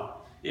you are.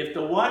 If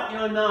the what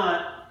you're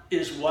not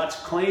is what's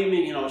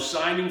claiming, you know,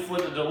 signing for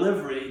the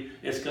delivery,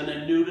 it's going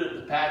to neuter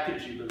the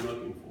package you've been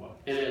looking for.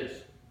 It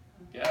is.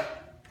 Yeah?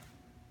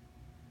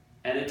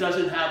 And it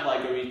doesn't have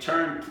like a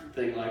return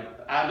thing like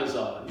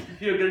Amazon.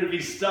 You're going to be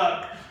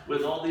stuck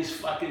with all these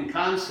fucking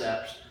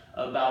concepts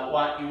about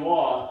what you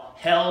are,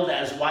 held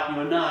as what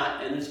you're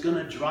not, and it's going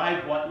to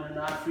drive what you're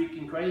not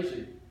freaking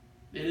crazy.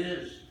 It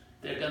is.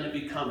 They're going to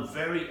become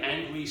very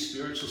angry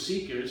spiritual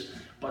seekers,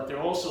 but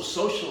they're also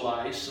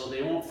socialized, so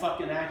they won't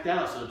fucking act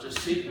out. So just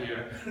sit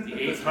here,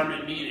 the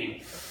 800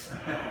 meeting.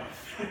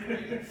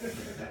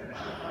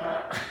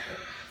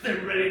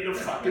 They're ready to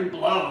fucking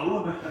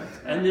blow,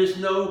 and there's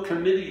no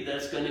committee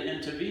that's going to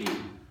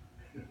intervene.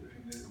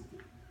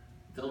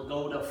 They'll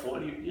go to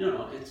 40, you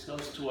know, it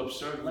goes to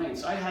absurd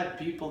lengths. I had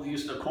people who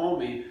used to call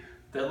me,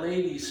 the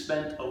lady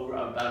spent over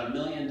about $1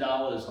 million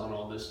on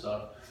all this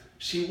stuff.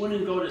 She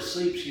wouldn't go to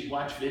sleep, she'd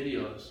watch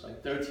videos,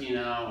 like 13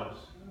 hours.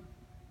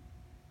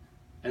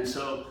 And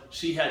so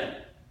she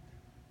had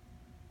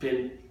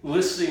been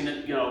listening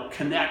to, you know,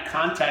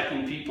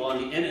 contacting people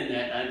on the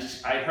internet. And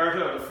I heard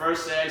her the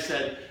first day. I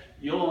said,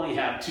 "You'll only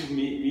have 2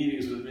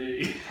 meetings with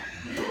me.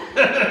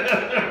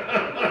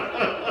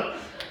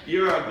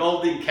 You're a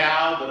golden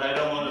cow, but I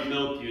don't want to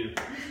milk you.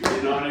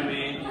 You know what I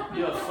mean?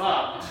 You're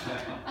fucked."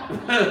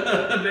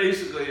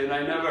 Basically, and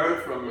I never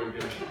heard from her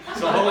again.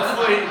 So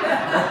hopefully it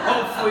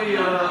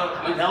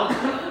helped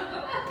her.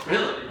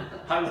 Really.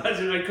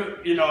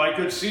 I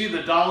could see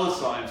the dollar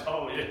signs.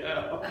 Oh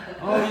yeah.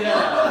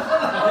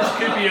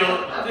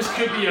 This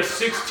could be a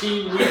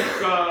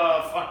 16-week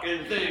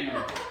fucking thing.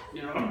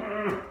 You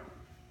know.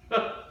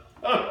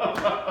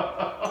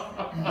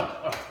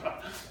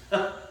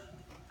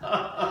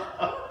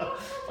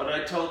 But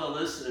I told her,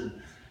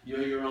 listen,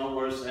 you're your own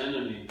worst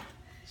enemy.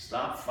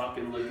 Stop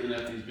fucking looking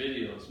at these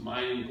videos,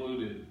 mine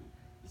included.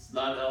 It's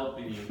not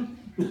helping you.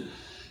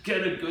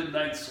 Get a good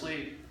night's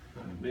sleep.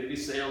 Maybe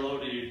say hello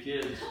to your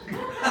kids.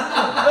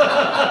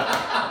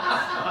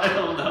 I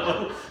don't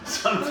know.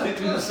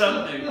 Do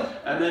something.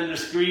 And then the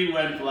screen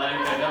went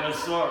blank. I never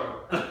saw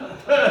her.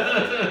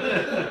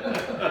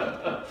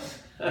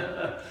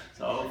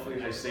 So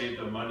hopefully I saved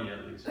the money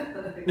at least.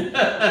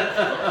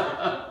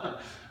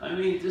 I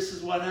mean, this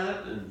is what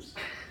happens.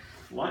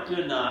 What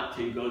you're not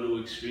can go to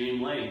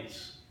extreme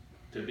lengths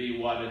to be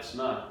what it's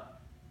not.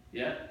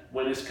 Yeah?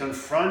 When it's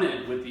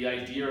confronted with the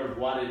idea of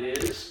what it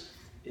is,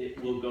 it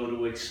will go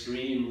to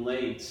extreme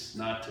lengths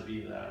not to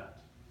be that.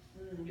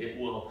 It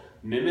will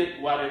mimic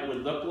what it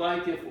would look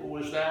like if it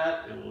was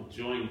that. It will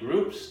join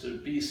groups to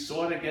be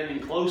sort of getting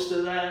close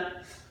to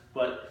that.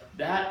 But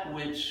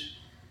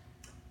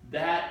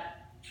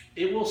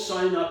it will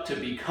sign up to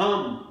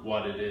become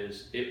what it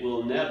is. It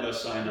will never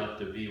sign up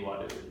to be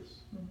what it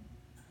is.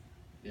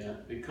 Yeah,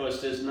 because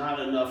there's not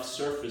enough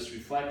surface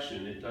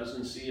reflection. It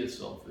doesn't see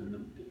itself in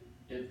the...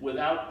 If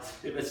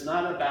it's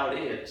not about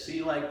it.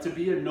 See, like, to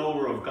be a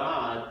knower of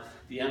God,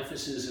 the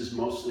emphasis is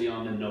mostly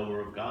on the knower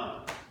of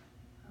God.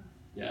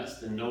 Yes,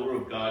 the knower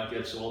of God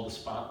gets all the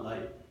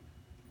spotlight.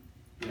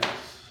 Yes.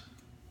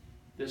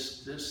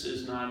 This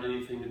is not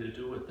anything to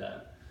do with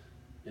that.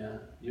 Yeah,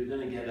 you're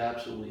going to get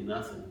absolutely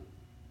nothing.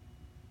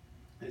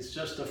 It's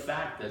just a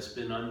fact that's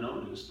been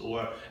unnoticed,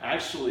 or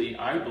actually,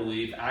 I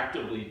believe,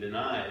 actively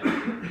denied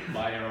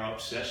by our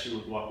obsession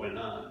with what we're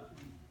not.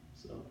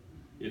 So,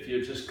 if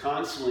you're just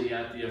constantly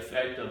at the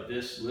effect of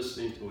this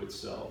listening to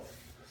itself,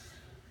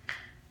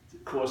 the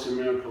Course in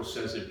Miracles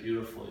says it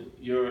beautifully.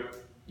 You're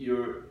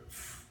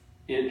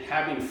in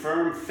having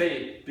firm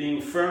faith,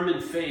 being firm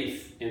in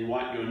faith in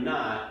what you're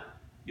not,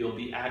 you'll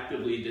be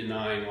actively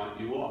denying what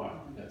you are.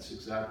 That's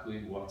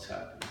exactly what's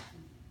happening.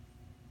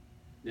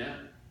 Yeah?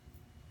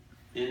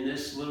 In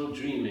this little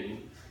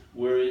dreaming,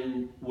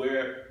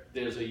 where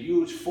there's a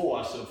huge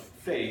force of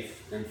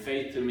faith, and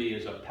faith to me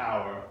is a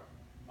power,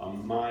 a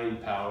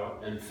mind power,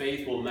 and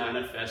faith will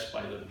manifest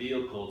by the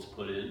vehicle it's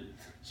put in.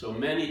 So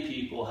many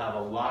people have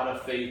a lot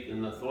of faith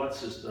in the thought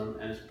system,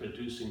 and it's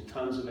producing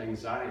tons of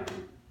anxiety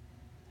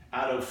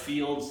out of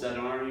fields that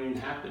aren't even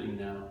happening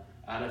now,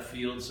 out of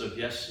fields of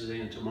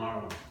yesterday and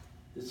tomorrow.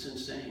 It's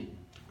insane,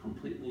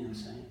 completely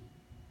insane.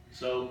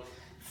 So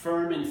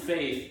firm in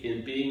faith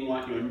in being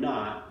what you're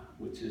not,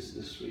 which is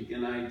this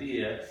freaking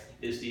idea,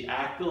 is the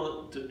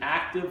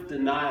active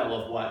denial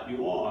of what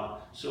you are.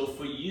 So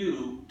for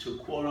you to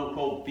quote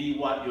unquote be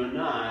what you're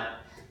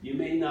not, you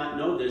may not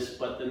know this,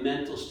 but the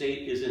mental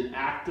state is an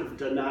active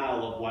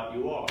denial of what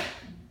you are.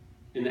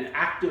 In an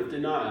active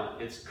denial,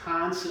 it's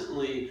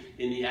constantly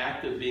in the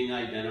act of being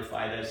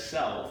identified as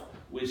self,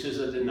 which is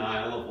a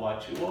denial of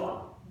what you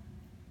are.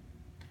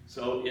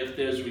 So if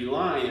there's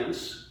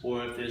reliance,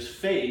 or if there's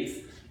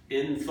faith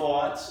in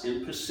thoughts,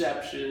 in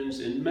perceptions,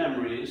 in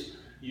memories,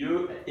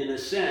 you, in a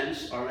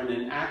sense, are in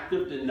an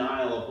active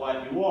denial of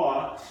what you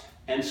are,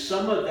 and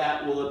some of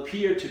that will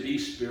appear to be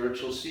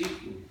spiritual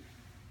seeking.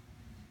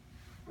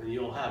 And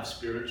you'll have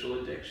spiritual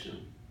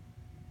addiction.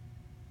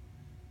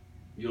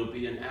 You'll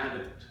be an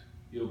addict.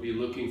 You'll be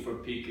looking for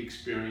peak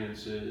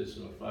experiences,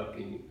 or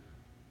fucking,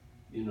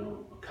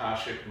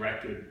 Akashic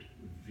record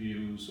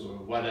views, or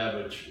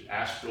whatever,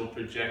 astral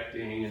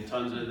projecting, and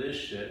tons of this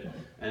shit.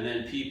 And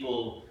then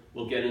people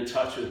will get in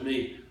touch with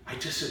me. I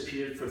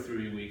disappeared for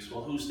 3 weeks.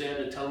 Well, who's there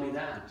to tell me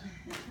that?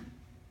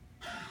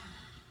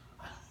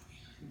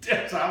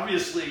 That's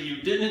obviously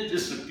you didn't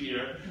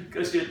disappear,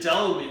 because you're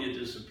telling me you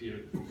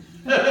disappeared.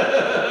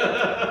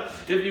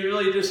 If you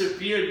really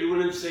disappeared, you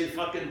wouldn't say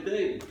fucking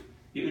thing.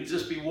 You would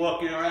just be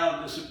walking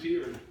around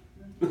disappeared.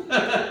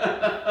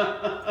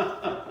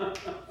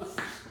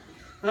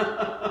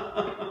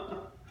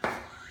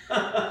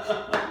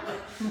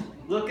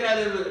 Look at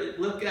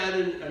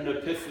an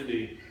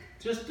epiphany.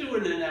 Just do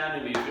an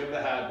anatomy if you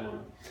ever had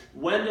one.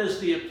 When does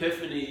the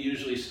epiphany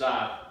usually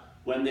stop?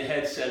 When the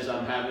head says,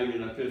 I'm having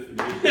an epiphany.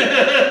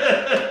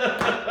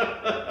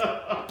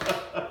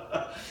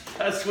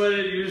 That's when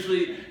it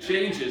usually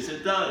changes.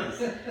 It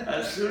does.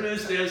 As soon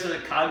as there's a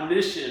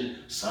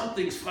cognition,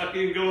 something's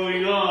fucking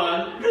going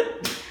on.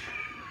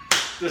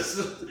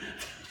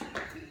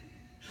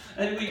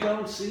 And we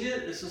don't see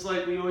it. This is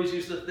like we always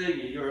used to think,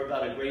 you hear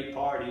about a great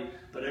party,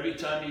 but every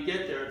time you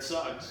get there, it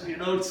sucks. You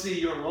don't see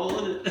you're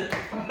rolling it.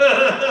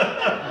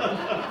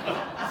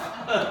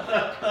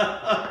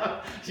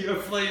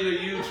 You're playing a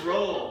huge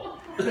role.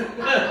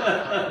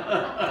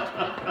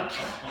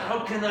 How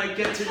can I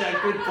get to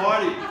that good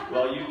party?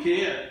 Well, you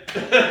can't.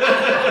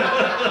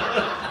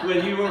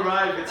 When you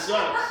arrive, it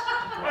sucks.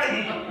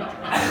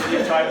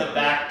 You try the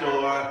back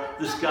door,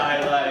 the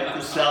skylight,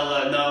 the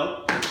cellar,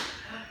 no.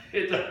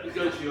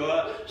 Because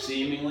you're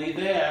seemingly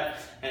there,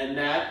 and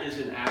that is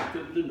an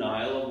active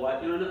denial of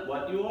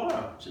what you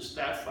are. Just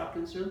that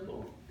fucking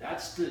simple.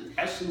 That's the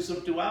essence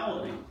of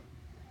duality.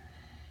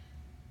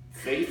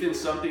 Faith in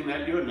something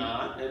that you're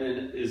not, and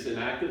it is an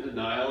active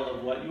denial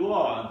of what you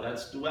are.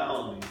 That's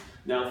duality.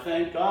 Now,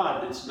 thank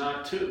God it's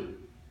not two.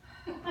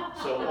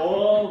 So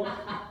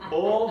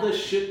all the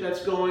shit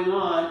that's going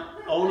on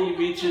only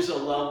reaches a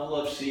level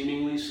of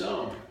seemingly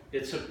so.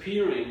 It's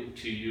appearing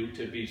to you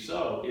to be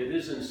so. It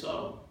isn't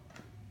so.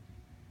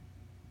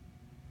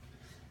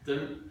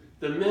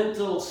 The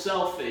mental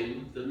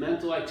selfing, the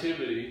mental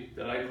activity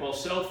that I call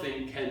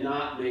selfing,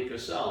 cannot make a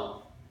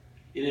self.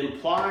 It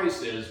implies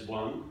there's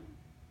one.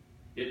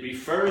 It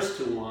refers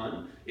to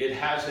one. It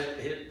has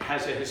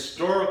a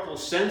historical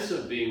sense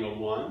of being a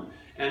one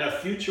and a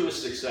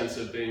futuristic sense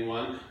of being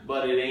one,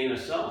 but it ain't a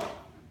self.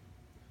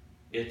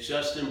 It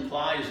just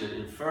implies it,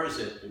 infers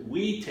it.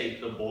 We take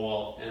the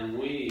ball and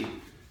we,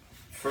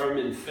 firm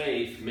in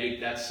faith, make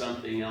that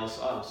something else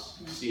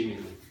us,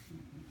 seemingly.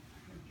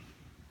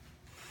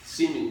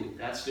 Seemingly,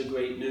 that's the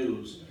great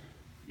news.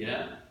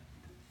 Yeah?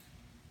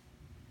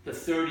 The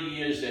 30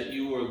 years that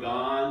you were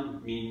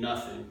gone mean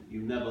nothing.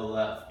 You never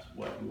left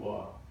what you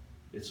are.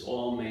 It's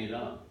all made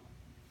up.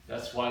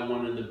 That's why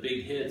one of the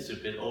big hits,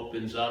 if it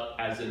opens up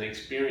as an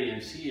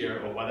experience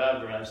here or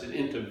whatever, as an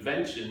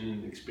intervention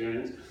in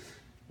experience,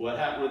 what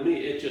happened with me,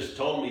 it just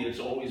told me it's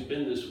always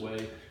been this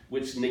way,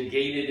 which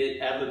negated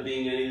it ever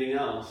being anything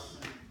else.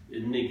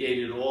 It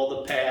negated all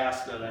the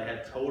past that I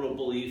had total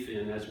belief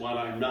in as what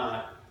I'm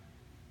not,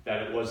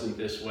 that it wasn't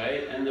this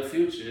way, and the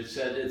future. It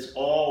said it's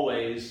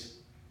always,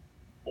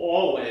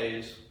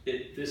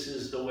 this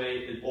is the way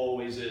it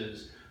always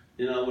is.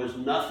 In other words,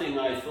 nothing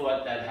I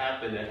thought that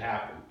happened had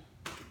happened.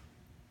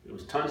 There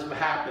was tons of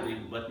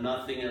happening, but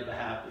nothing ever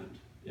happened.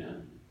 Yeah?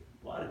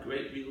 What a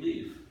great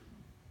relief.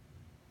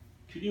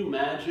 Can you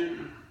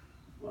imagine?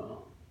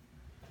 Well,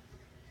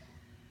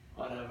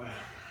 whatever.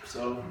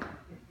 So,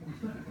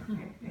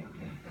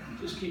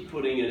 just keep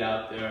putting it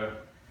out there,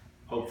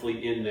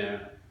 hopefully in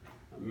there.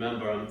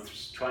 Remember, I'm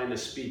trying to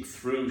speak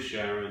through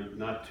Sharon,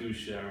 not to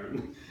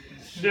Sharon.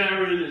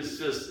 Sharon is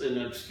just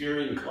an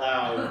obscuring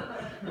cloud.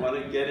 I want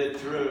to get it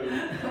through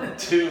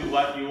to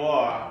what you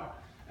are.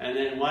 And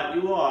then what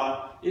you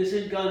are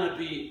isn't gonna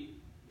be,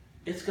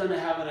 it's gonna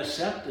have an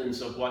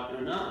acceptance of what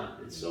you're not.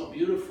 It's so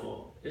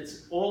beautiful.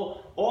 It's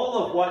all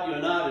of what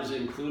you're not is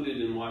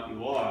included in what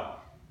you are.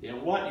 Yeah,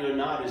 what you're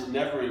not is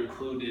never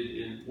included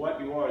in,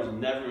 what you are is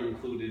never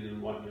included in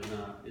what you're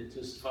not. It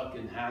just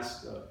fucking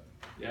has to,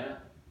 yeah?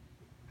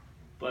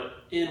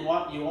 But in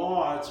what you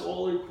are, it's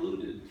all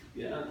included.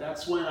 Yeah,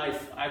 that's when I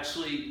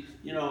actually,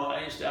 you know,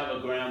 I used to have a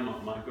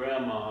grandma, my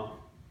grandma,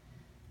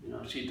 you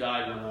know, she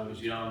died when I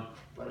was young,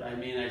 but I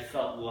mean, I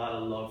felt a lot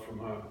of love from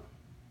her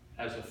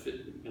as a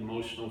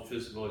emotional,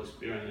 physical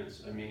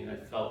experience. I mean, I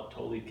felt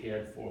totally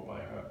cared for by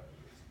her.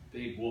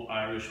 Big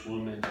Irish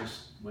woman,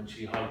 just when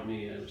she hugged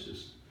me, I was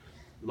just,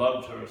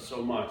 loved her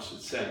so much, in a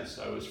sense.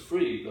 I was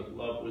free, the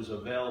love was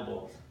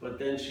available, but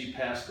then she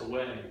passed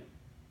away,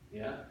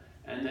 yeah?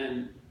 And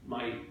then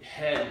my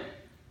head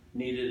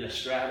needed a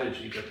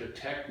strategy to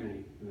protect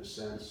me, in a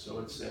sense. So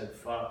it said,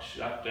 fuck,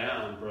 shut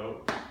down,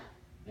 bro.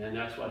 And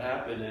that's what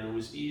happened. And it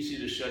was easy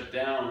to shut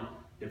down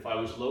if I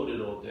was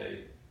loaded all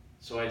day.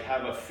 So I'd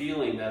have a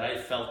feeling that I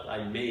felt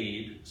I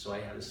made, so I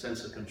had a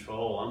sense of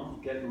control.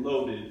 I'm getting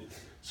loaded.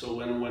 So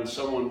when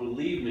someone would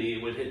leave me,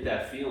 it would hit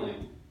that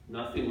feeling.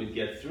 Nothing would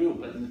get through,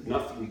 but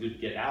nothing could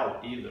get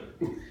out either.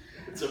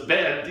 It's a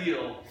bad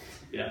deal.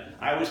 Yeah,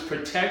 I was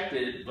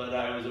protected, but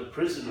I was a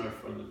prisoner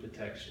from the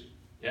protection.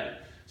 Yeah.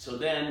 So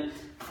then,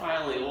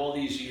 finally, all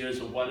these years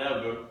or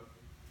whatever,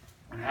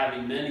 and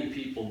having many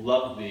people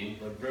love me,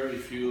 but very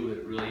few of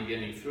it really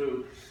getting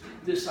through,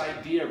 this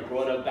idea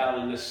brought about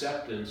an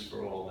acceptance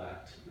for all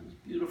that.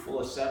 Beautiful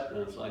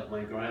acceptance, like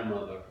my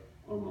grandmother,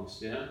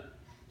 almost. Yeah,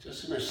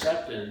 just an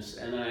acceptance,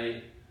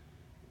 and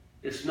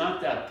it's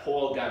not that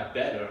Paul got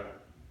better.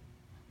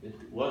 It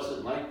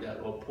wasn't like that,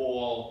 or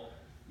Paul,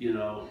 you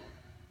know,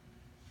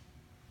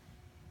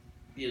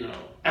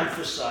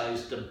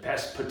 emphasized the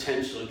best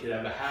potential he could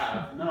ever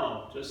have.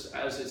 No, just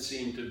as it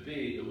seemed to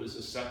be, it was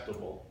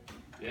acceptable.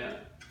 Yeah,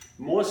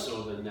 more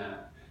so than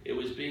that. It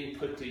was being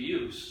put to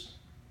use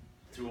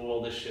through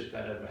all the shit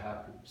that ever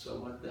happened. So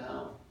what the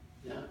hell?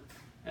 Yeah,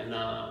 and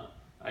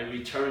I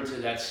returned to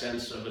that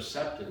sense of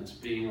acceptance,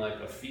 being like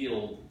a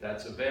field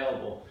that's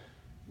available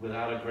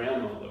without a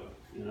grandmother,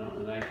 you know,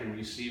 and I can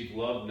receive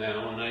love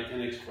now, and I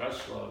can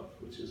express love,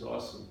 which is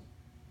awesome.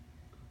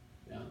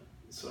 Yeah.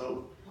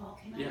 So. Paul,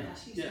 can I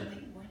ask you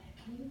something?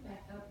 Can you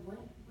back up?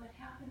 What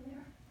happened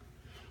there?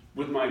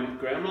 With my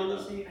grandmother?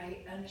 So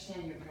I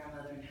understand your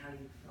grandmother and how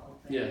you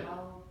felt, but yeah.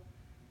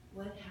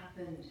 What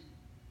happened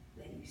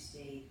that you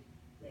stayed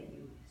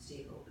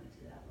open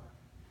to that love?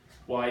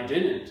 Well, I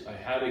didn't. I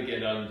had to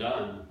get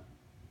undone.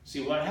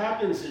 See, what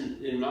happens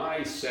in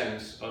my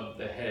sense of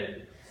the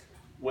head,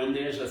 when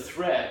there's a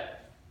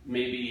threat,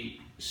 maybe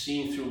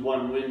seen through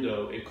one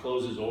window, it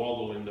closes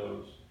all the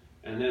windows.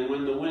 And then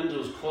when the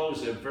windows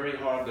close, they're very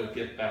hard to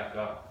get back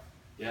up,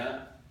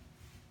 yeah?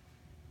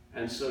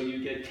 And so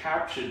you get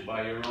captured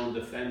by your own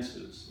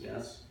defenses,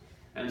 yes?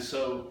 And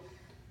so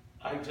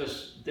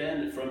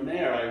then from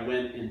there I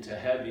went into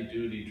heavy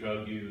duty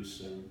drug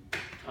use and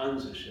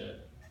tons of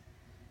shit.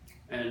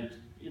 And,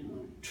 you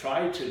know,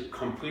 tried to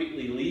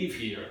completely leave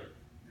here,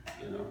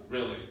 you know,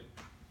 really.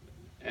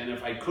 And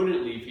if I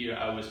couldn't leave here,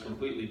 I was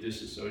completely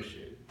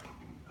disassociated,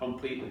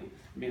 completely.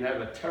 I mean, I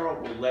have a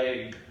terrible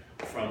leg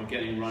from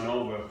getting run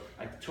over.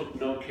 I took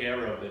no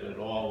care of it at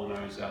all when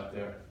I was out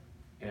there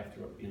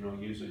after, you know,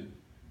 using.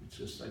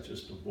 I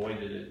just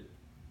avoided it,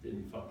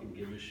 didn't fucking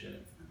give a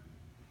shit.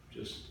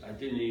 I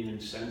didn't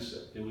even sense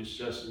it. It was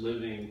just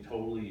living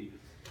totally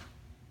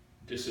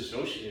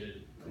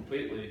disassociated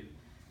completely.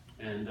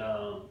 And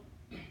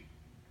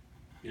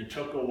it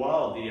took a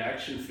while. The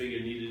action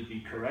figure needed to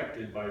be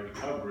corrected by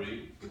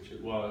recovery, which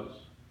it was,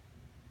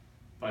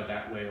 by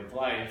that way of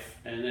life.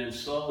 And then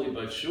slowly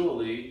but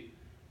surely,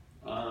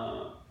 you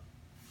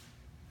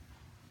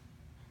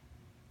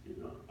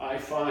know, I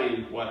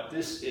find what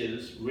this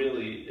is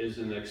really is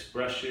an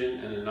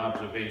expression and an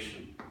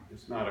observation.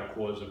 It's not a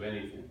cause of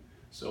anything.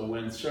 So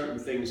when certain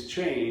things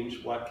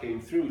change, what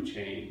came through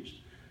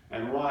changed,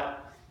 and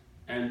what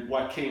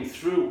came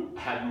through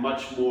had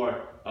much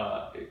more.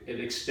 It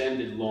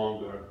extended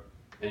longer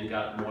and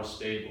got more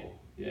stable.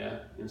 Yeah,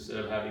 instead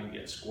of having to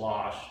get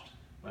squashed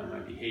by my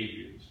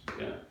behaviors.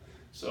 Yeah,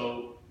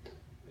 so.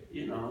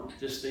 You know,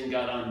 this thing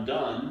got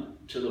undone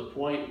to the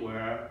point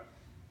where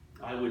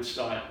I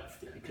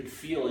could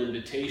feel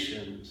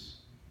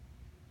invitations,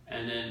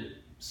 and then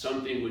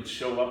something would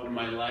show up in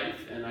my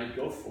life and I'd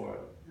go for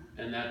it.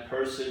 And that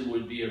person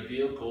would be a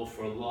vehicle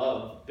for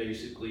love,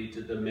 basically,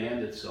 to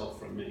demand itself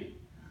from me.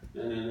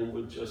 And then it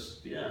would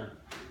just, yeah.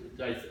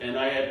 And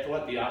I had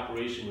thought the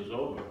operation was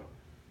over.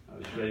 I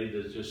was ready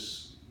to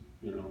just,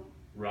 you know,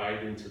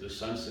 ride into the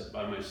sunset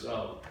by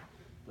myself.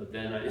 But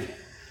then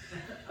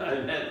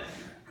I met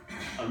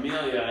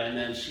Amelia, and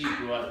then it's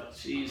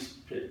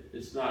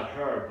not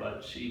her,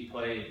 but she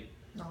played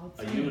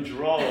a huge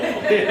role.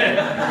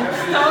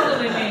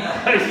 Totally me.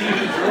 A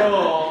huge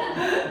role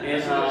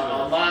in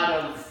a lot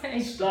of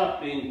stuff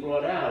being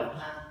brought out.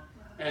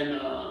 And,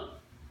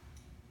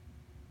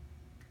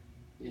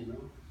 you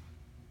know,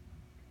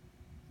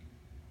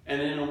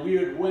 and in a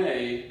weird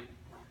way,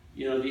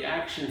 you know, the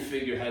action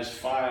figure has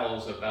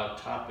files about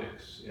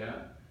topics, yeah?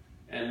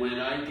 And when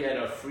I get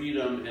a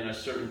freedom in a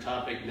certain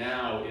topic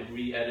now, it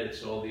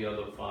re-edits all the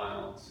other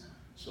files.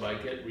 So I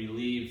get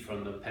relieved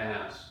from the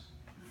past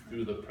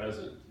through the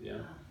present,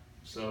 yeah?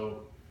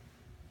 So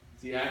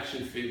the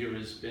action figure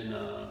has been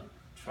a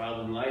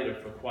traveling lighter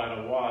for quite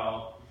a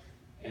while,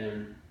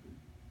 and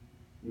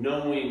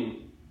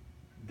knowing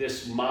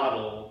this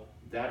model,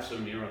 that's a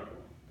miracle,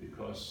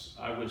 because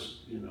I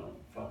was, you know,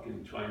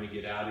 fucking trying to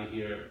get out of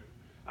here.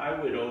 I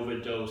would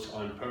overdose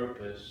on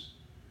purpose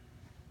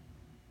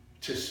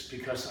just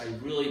because I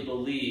really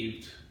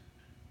believed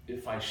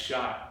if I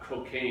shot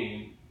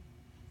cocaine,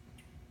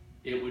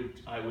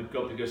 I would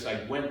go, because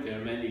I went there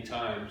many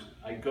times,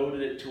 I'd go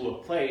to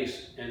a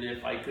place, and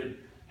if I could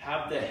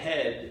have the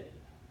head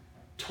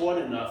taut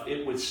enough,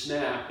 it would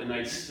snap and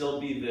I'd still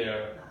be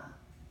there.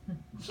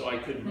 So I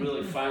could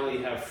really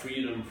finally have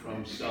freedom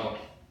from self.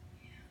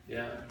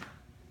 Yeah.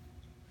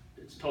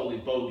 It's totally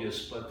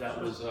bogus, but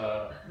that was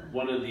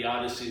one of the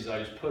odysseys I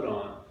was put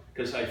on,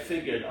 because I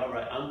figured, all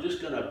right, I'm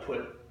just going to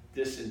put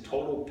this in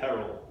total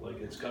peril,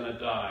 like it's going to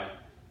die.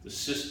 The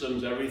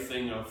systems,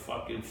 everything are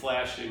fucking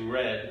flashing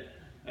red,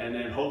 and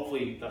then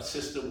hopefully the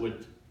system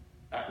would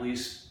at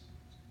least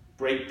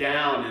break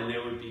down and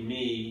there would be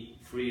me,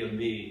 free of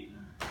me.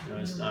 You know,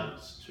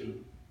 it's true.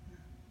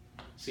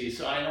 See,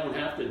 so I don't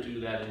have to do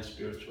that in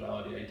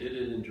spirituality. I did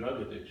it in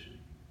drug addiction.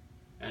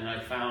 And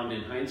I found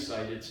in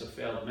hindsight it's a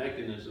failed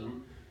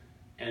mechanism,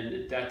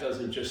 and that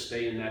doesn't just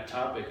stay in that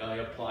topic. I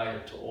apply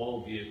it to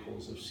all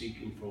vehicles of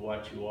seeking for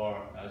what you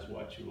are as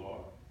what you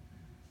are,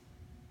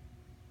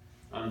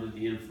 under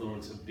the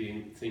influence of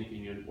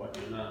thinking you're what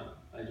you're not.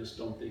 I just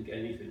don't think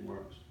anything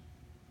works.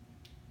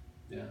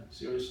 Yeah,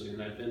 seriously.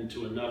 And I've been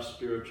to enough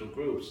spiritual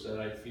groups that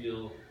I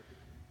feel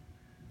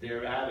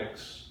they're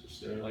addicts.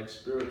 They're like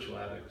spiritual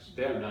addicts.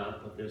 They're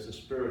not, but there's a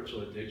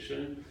spiritual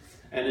addiction.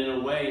 And in a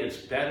way, it's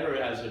better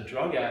as a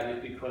drug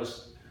addict,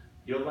 because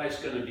your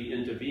life's going to be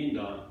intervened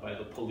on by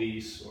the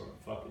police or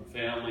fucking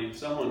family.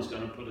 Someone's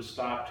going to put a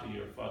stop to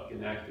your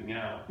fucking acting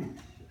out.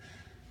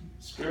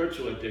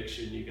 Spiritual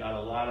addiction, you got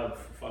a lot of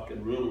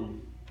fucking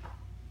room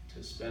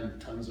to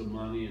spend tons of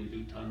money and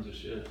do tons of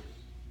shit.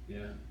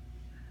 Yeah.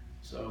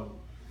 So,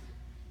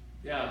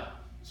 yeah.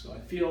 So I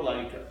feel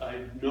like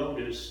I've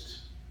noticed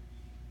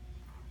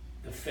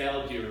the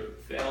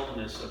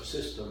failedness of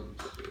systems.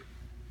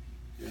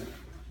 Yeah.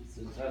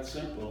 It's that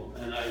simple.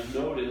 And I've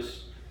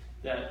noticed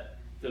that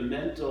the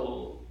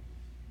mental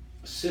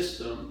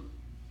system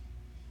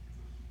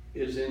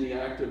is in the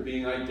act of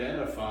being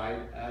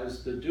identified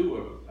as the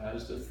doer,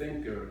 as the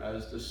thinker,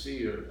 as the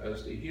seer,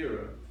 as the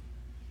hearer.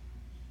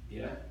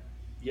 Yeah?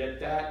 Yet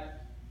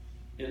that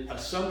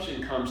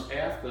assumption comes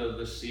after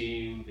the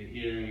seeing, the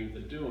hearing,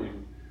 the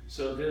doing.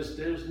 So there's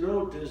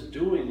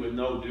doing with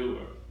no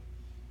doer.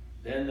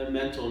 Then the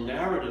mental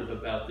narrative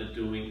about the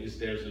doing is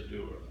there's a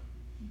doer.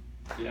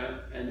 Yeah?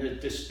 And they're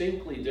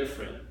distinctly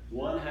different.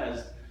 One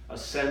has a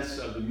sense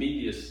of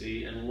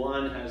immediacy, and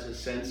one has a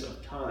sense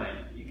of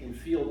time. You can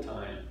feel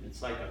time.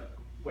 It's like a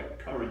wet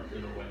current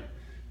in a way.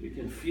 You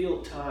can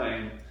feel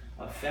time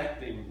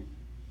affecting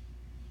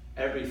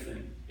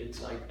everything.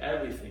 It's like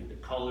everything. The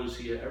colors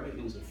here,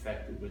 everything's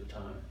affected with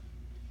time.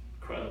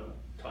 Incredible.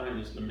 Time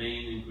is the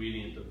main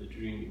ingredient of the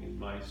dreaming in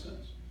my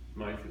sense,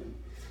 my feeling.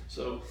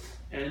 So,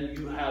 and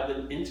you have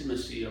an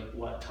intimacy of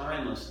what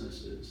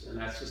timelessness is, and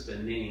that's just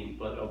a name,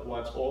 but of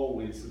what's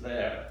always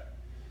there.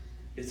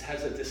 It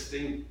has a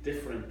distinct,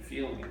 different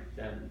feeling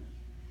than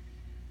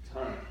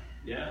time,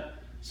 yeah?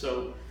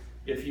 So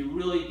if you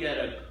really get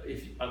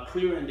a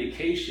clear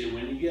indication,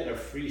 when you get a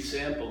free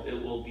sample, it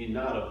will be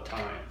not of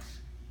time,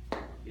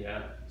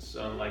 yeah?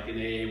 So like in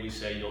AA we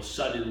say, you'll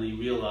suddenly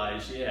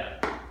realize,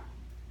 yeah,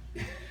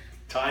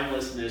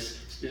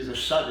 timelessness is a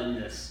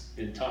suddenness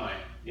in time,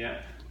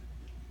 yeah?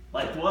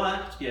 Like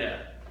what?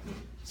 Yeah.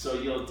 So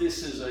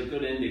this is a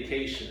good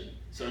indication.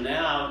 So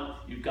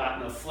now you've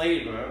gotten a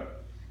flavor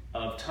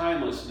of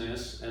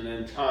timelessness and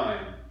then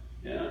time,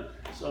 yeah?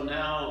 So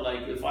now,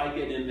 like, if I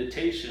get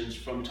invitations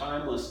from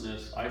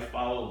timelessness, I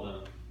follow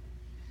them.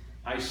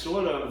 I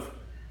sort of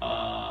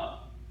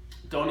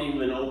don't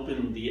even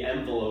open the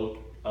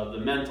envelope of the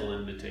mental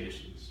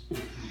invitations.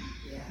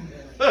 Yeah,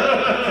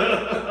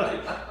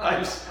 really.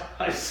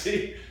 I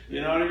see,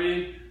 you know what I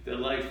mean? They're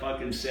like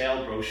fucking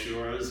sale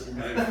brochures,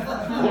 and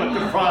I want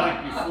the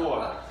product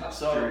before.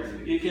 So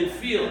you can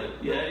feel it,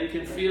 yeah? You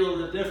can feel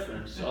the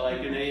difference. So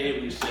like in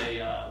AA we say,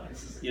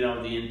 you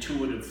know, the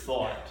intuitive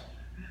thought,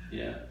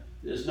 yeah?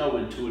 There's no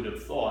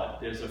intuitive thought.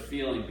 There's a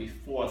feeling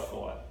before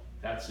thought.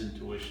 That's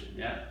intuition,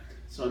 yeah?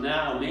 So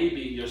now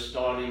maybe you're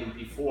starting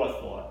before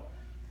thought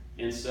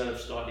instead of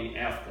starting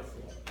after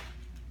thought,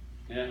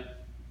 yeah?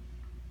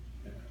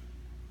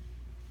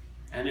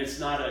 And it's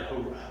not a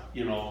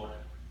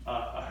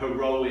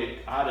heroic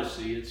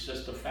odyssey, it's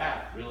just a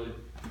fact, really.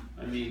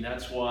 I mean,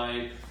 that's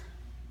why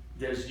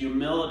there's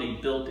humility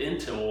built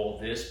into all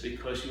this,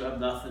 because you have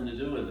nothing to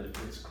do with it.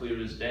 It's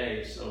clear as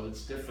day, so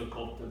it's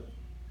difficult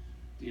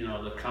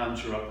to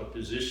conjure up a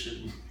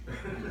position.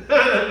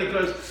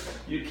 Because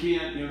you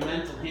can't, your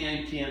mental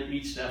hand can't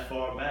reach that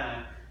far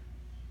back.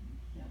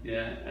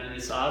 Yeah, and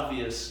it's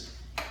obvious,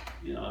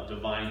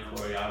 divine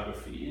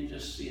choreography. You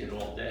just see it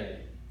all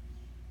day.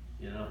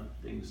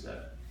 Things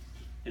that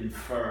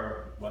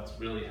infer what's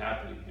really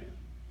happening here.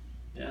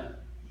 Yeah.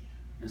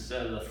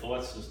 Instead of the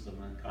thought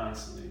system and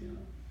constantly,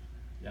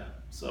 Yeah.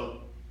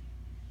 So,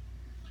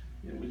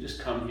 we just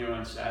come here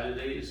on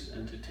Saturdays,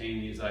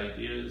 entertain these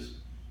ideas.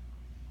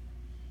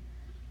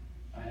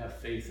 I have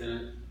faith in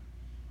it.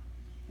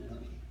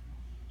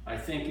 I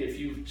think if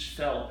you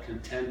felt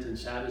content and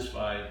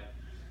satisfied,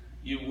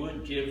 you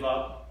would give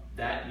up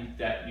that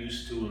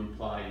used to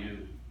imply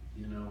you,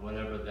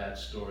 whatever that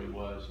story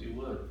was, you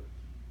would.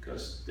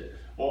 Because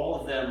all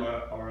of them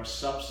are a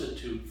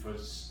substitute for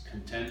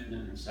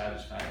contentment and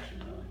satisfaction,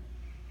 really.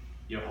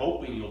 You're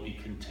hoping you'll be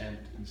content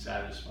and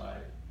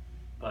satisfied.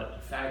 But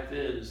the fact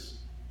is,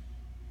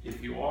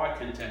 if you are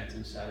content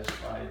and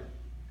satisfied,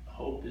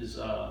 hope is,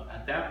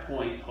 at that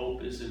point,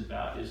 hope it's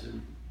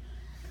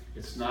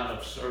not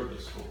of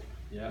service hope,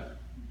 yeah?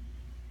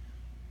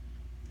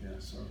 Yeah,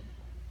 so,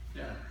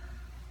 yeah.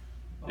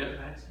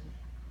 Yeah.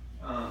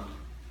 How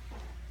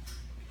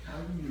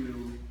do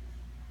you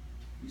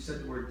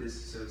said the word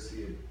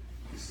disassociating.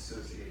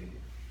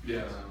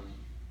 Yes.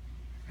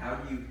 How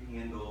do you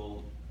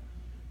handle,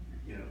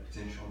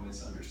 potential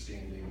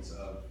misunderstandings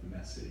of the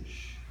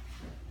message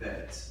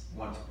that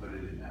want to put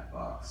it in that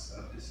box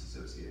of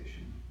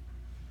disassociation?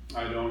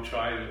 I don't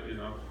try to,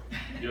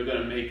 you're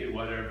going to make it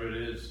whatever it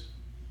is.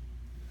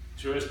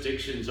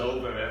 Jurisdiction's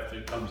over after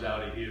it comes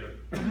out of here.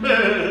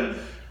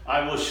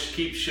 I will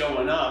keep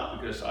showing up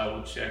because I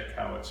will check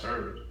how it's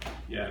heard.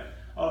 Yeah.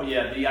 Oh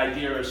yeah, the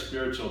idea of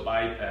spiritual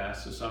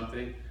bypass or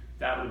something,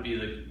 that would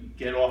be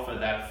get off of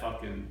that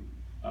fucking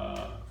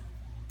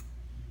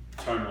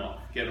turn off.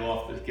 Get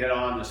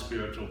on the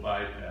spiritual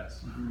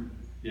bypass. Mm-hmm.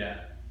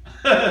 Yeah.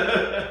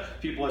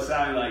 People are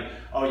sounding like,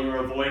 oh, you're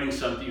avoiding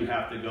something you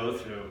have to go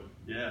through.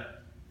 Yeah,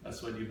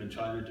 that's what you've been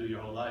trying to do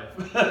your whole life.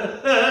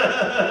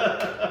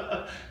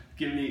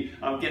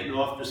 I'm getting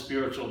off the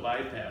spiritual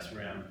bypass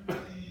ramp.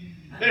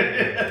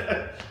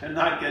 And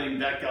not getting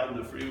back out on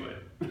the freeway.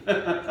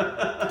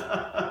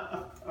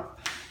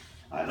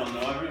 I don't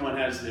know, everyone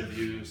has their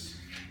views.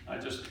 I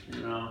just,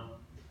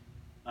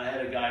 I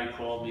had a guy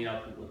call me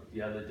up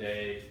the other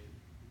day,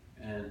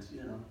 and,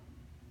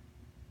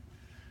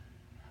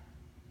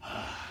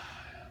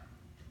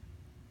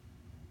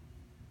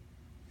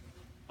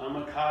 I'm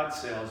a cod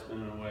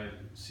salesman in a way,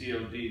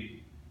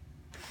 COD.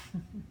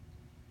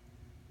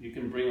 You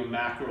can bring a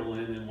mackerel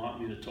in and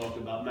want me to talk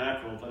about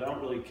mackerel, but I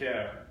don't really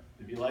care.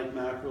 If you like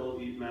mackerel,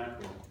 eat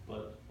mackerel.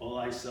 But all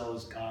I sell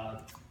is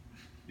cod.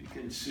 You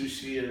can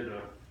sushi it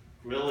or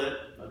grill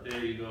it, but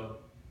there you go.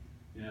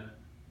 Yeah.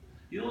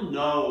 You'll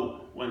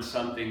know when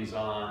something's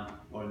on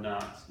or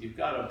not. You've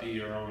got to be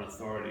your own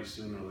authority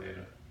sooner or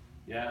later.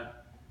 Yeah?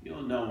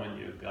 You'll know when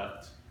you've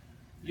got.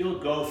 You'll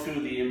go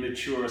through the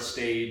immature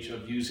stage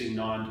of using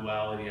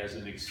non-duality as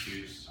an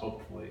excuse,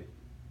 hopefully.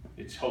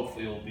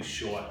 Hopefully it'll be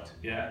short,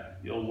 yeah?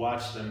 You'll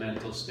watch the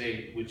mental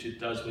state, which it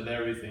does with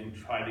everything,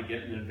 try to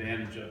get an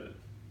advantage of it,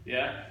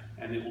 yeah?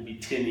 And it will be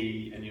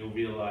tinny, and you'll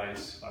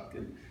realize,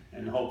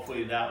 and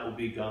hopefully that will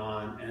be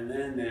gone, and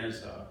then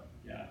there's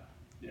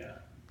yeah.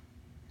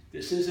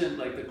 This isn't,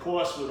 like the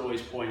Course would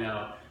always point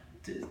out,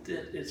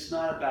 it's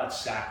not about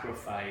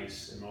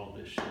sacrifice and all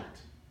this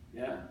shit,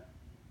 yeah?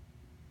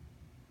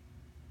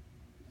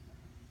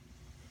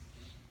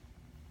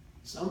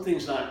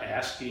 Something's not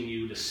asking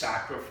you to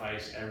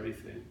sacrifice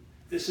everything.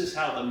 This is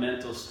how the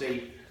mental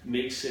state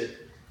makes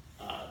it,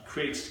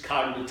 creates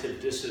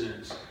cognitive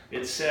dissonance.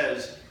 It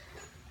says,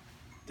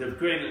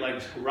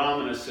 like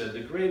Ramana said, the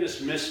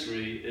greatest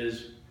mystery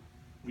is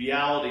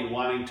reality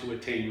wanting to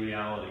attain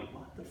reality.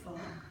 What the fuck?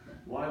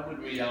 Why would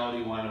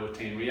reality want to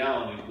attain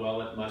reality?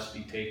 Well, it must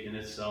be taking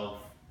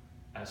itself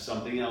as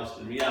something else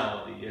than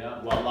reality,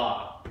 yeah?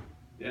 Voila,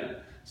 yeah?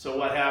 So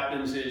what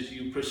happens is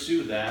you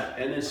pursue that,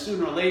 and then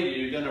sooner or later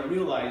you're going to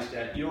realize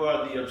that you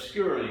are the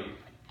obscurity,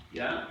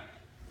 yeah?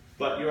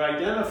 But you're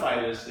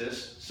identified as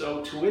this,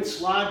 so to its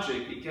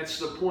logic, it gets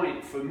to the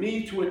point, for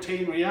me to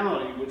attain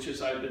reality, which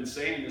is, I've been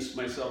saying this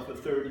myself for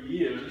 30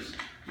 years,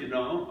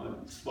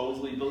 I'm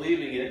supposedly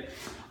believing it,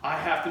 I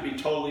have to be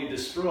totally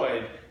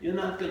destroyed. You're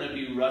not going to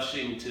be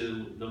rushing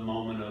to the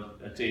moment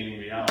of attaining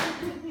reality.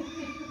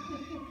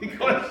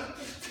 Because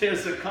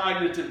there's a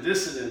cognitive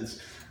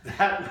dissonance,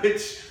 that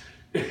which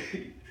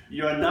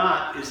you're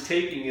not is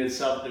taking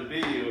itself to be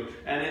you,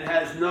 and it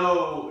has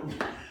no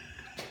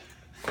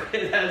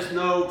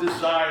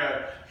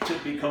desire to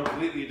be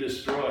completely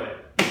destroyed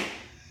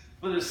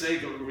for the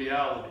sake of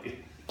reality.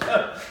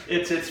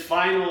 It's its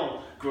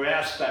final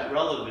grasp at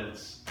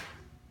relevance.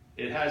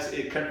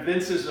 It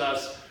convinces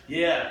us,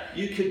 yeah,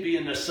 you could be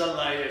in the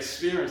sunlight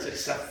experience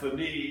except for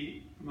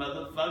me,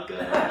 motherfucker.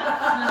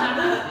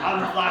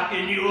 I'm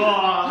blocking you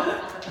off.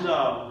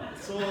 No,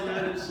 it's all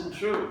that isn't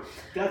true.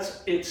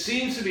 It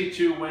seems to be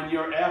true when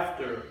you're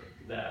after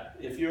that.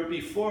 If you're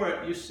before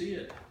it, you see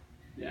it.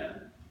 Yeah.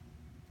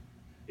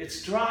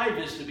 its drive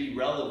is to be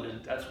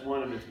relevant. That's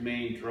one of its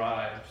main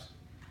drives.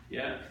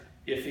 Yeah.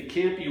 If it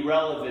can't be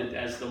relevant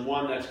as the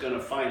one that's going to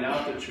find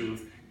out the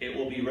truth, it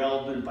will be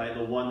relevant by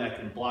the one that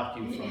can block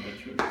you from the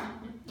truth.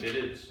 It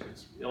is.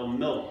 It'll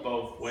milk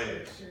both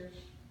ways.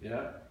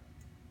 Yeah?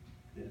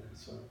 Yeah,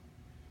 so.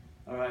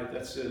 All right,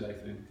 that's it, I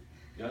think.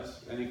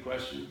 Yes? Any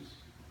questions?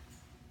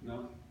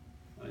 No?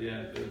 Oh,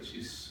 yeah, good.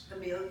 She's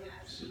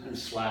been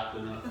slapped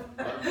enough.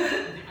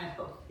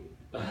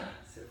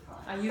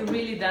 Are you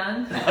really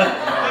done?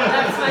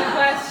 That's my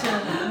question.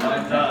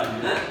 I'm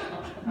done.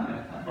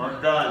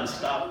 I'm done.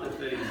 Stop the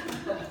thing.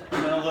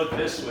 I'm going to look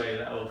this way.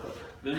 That will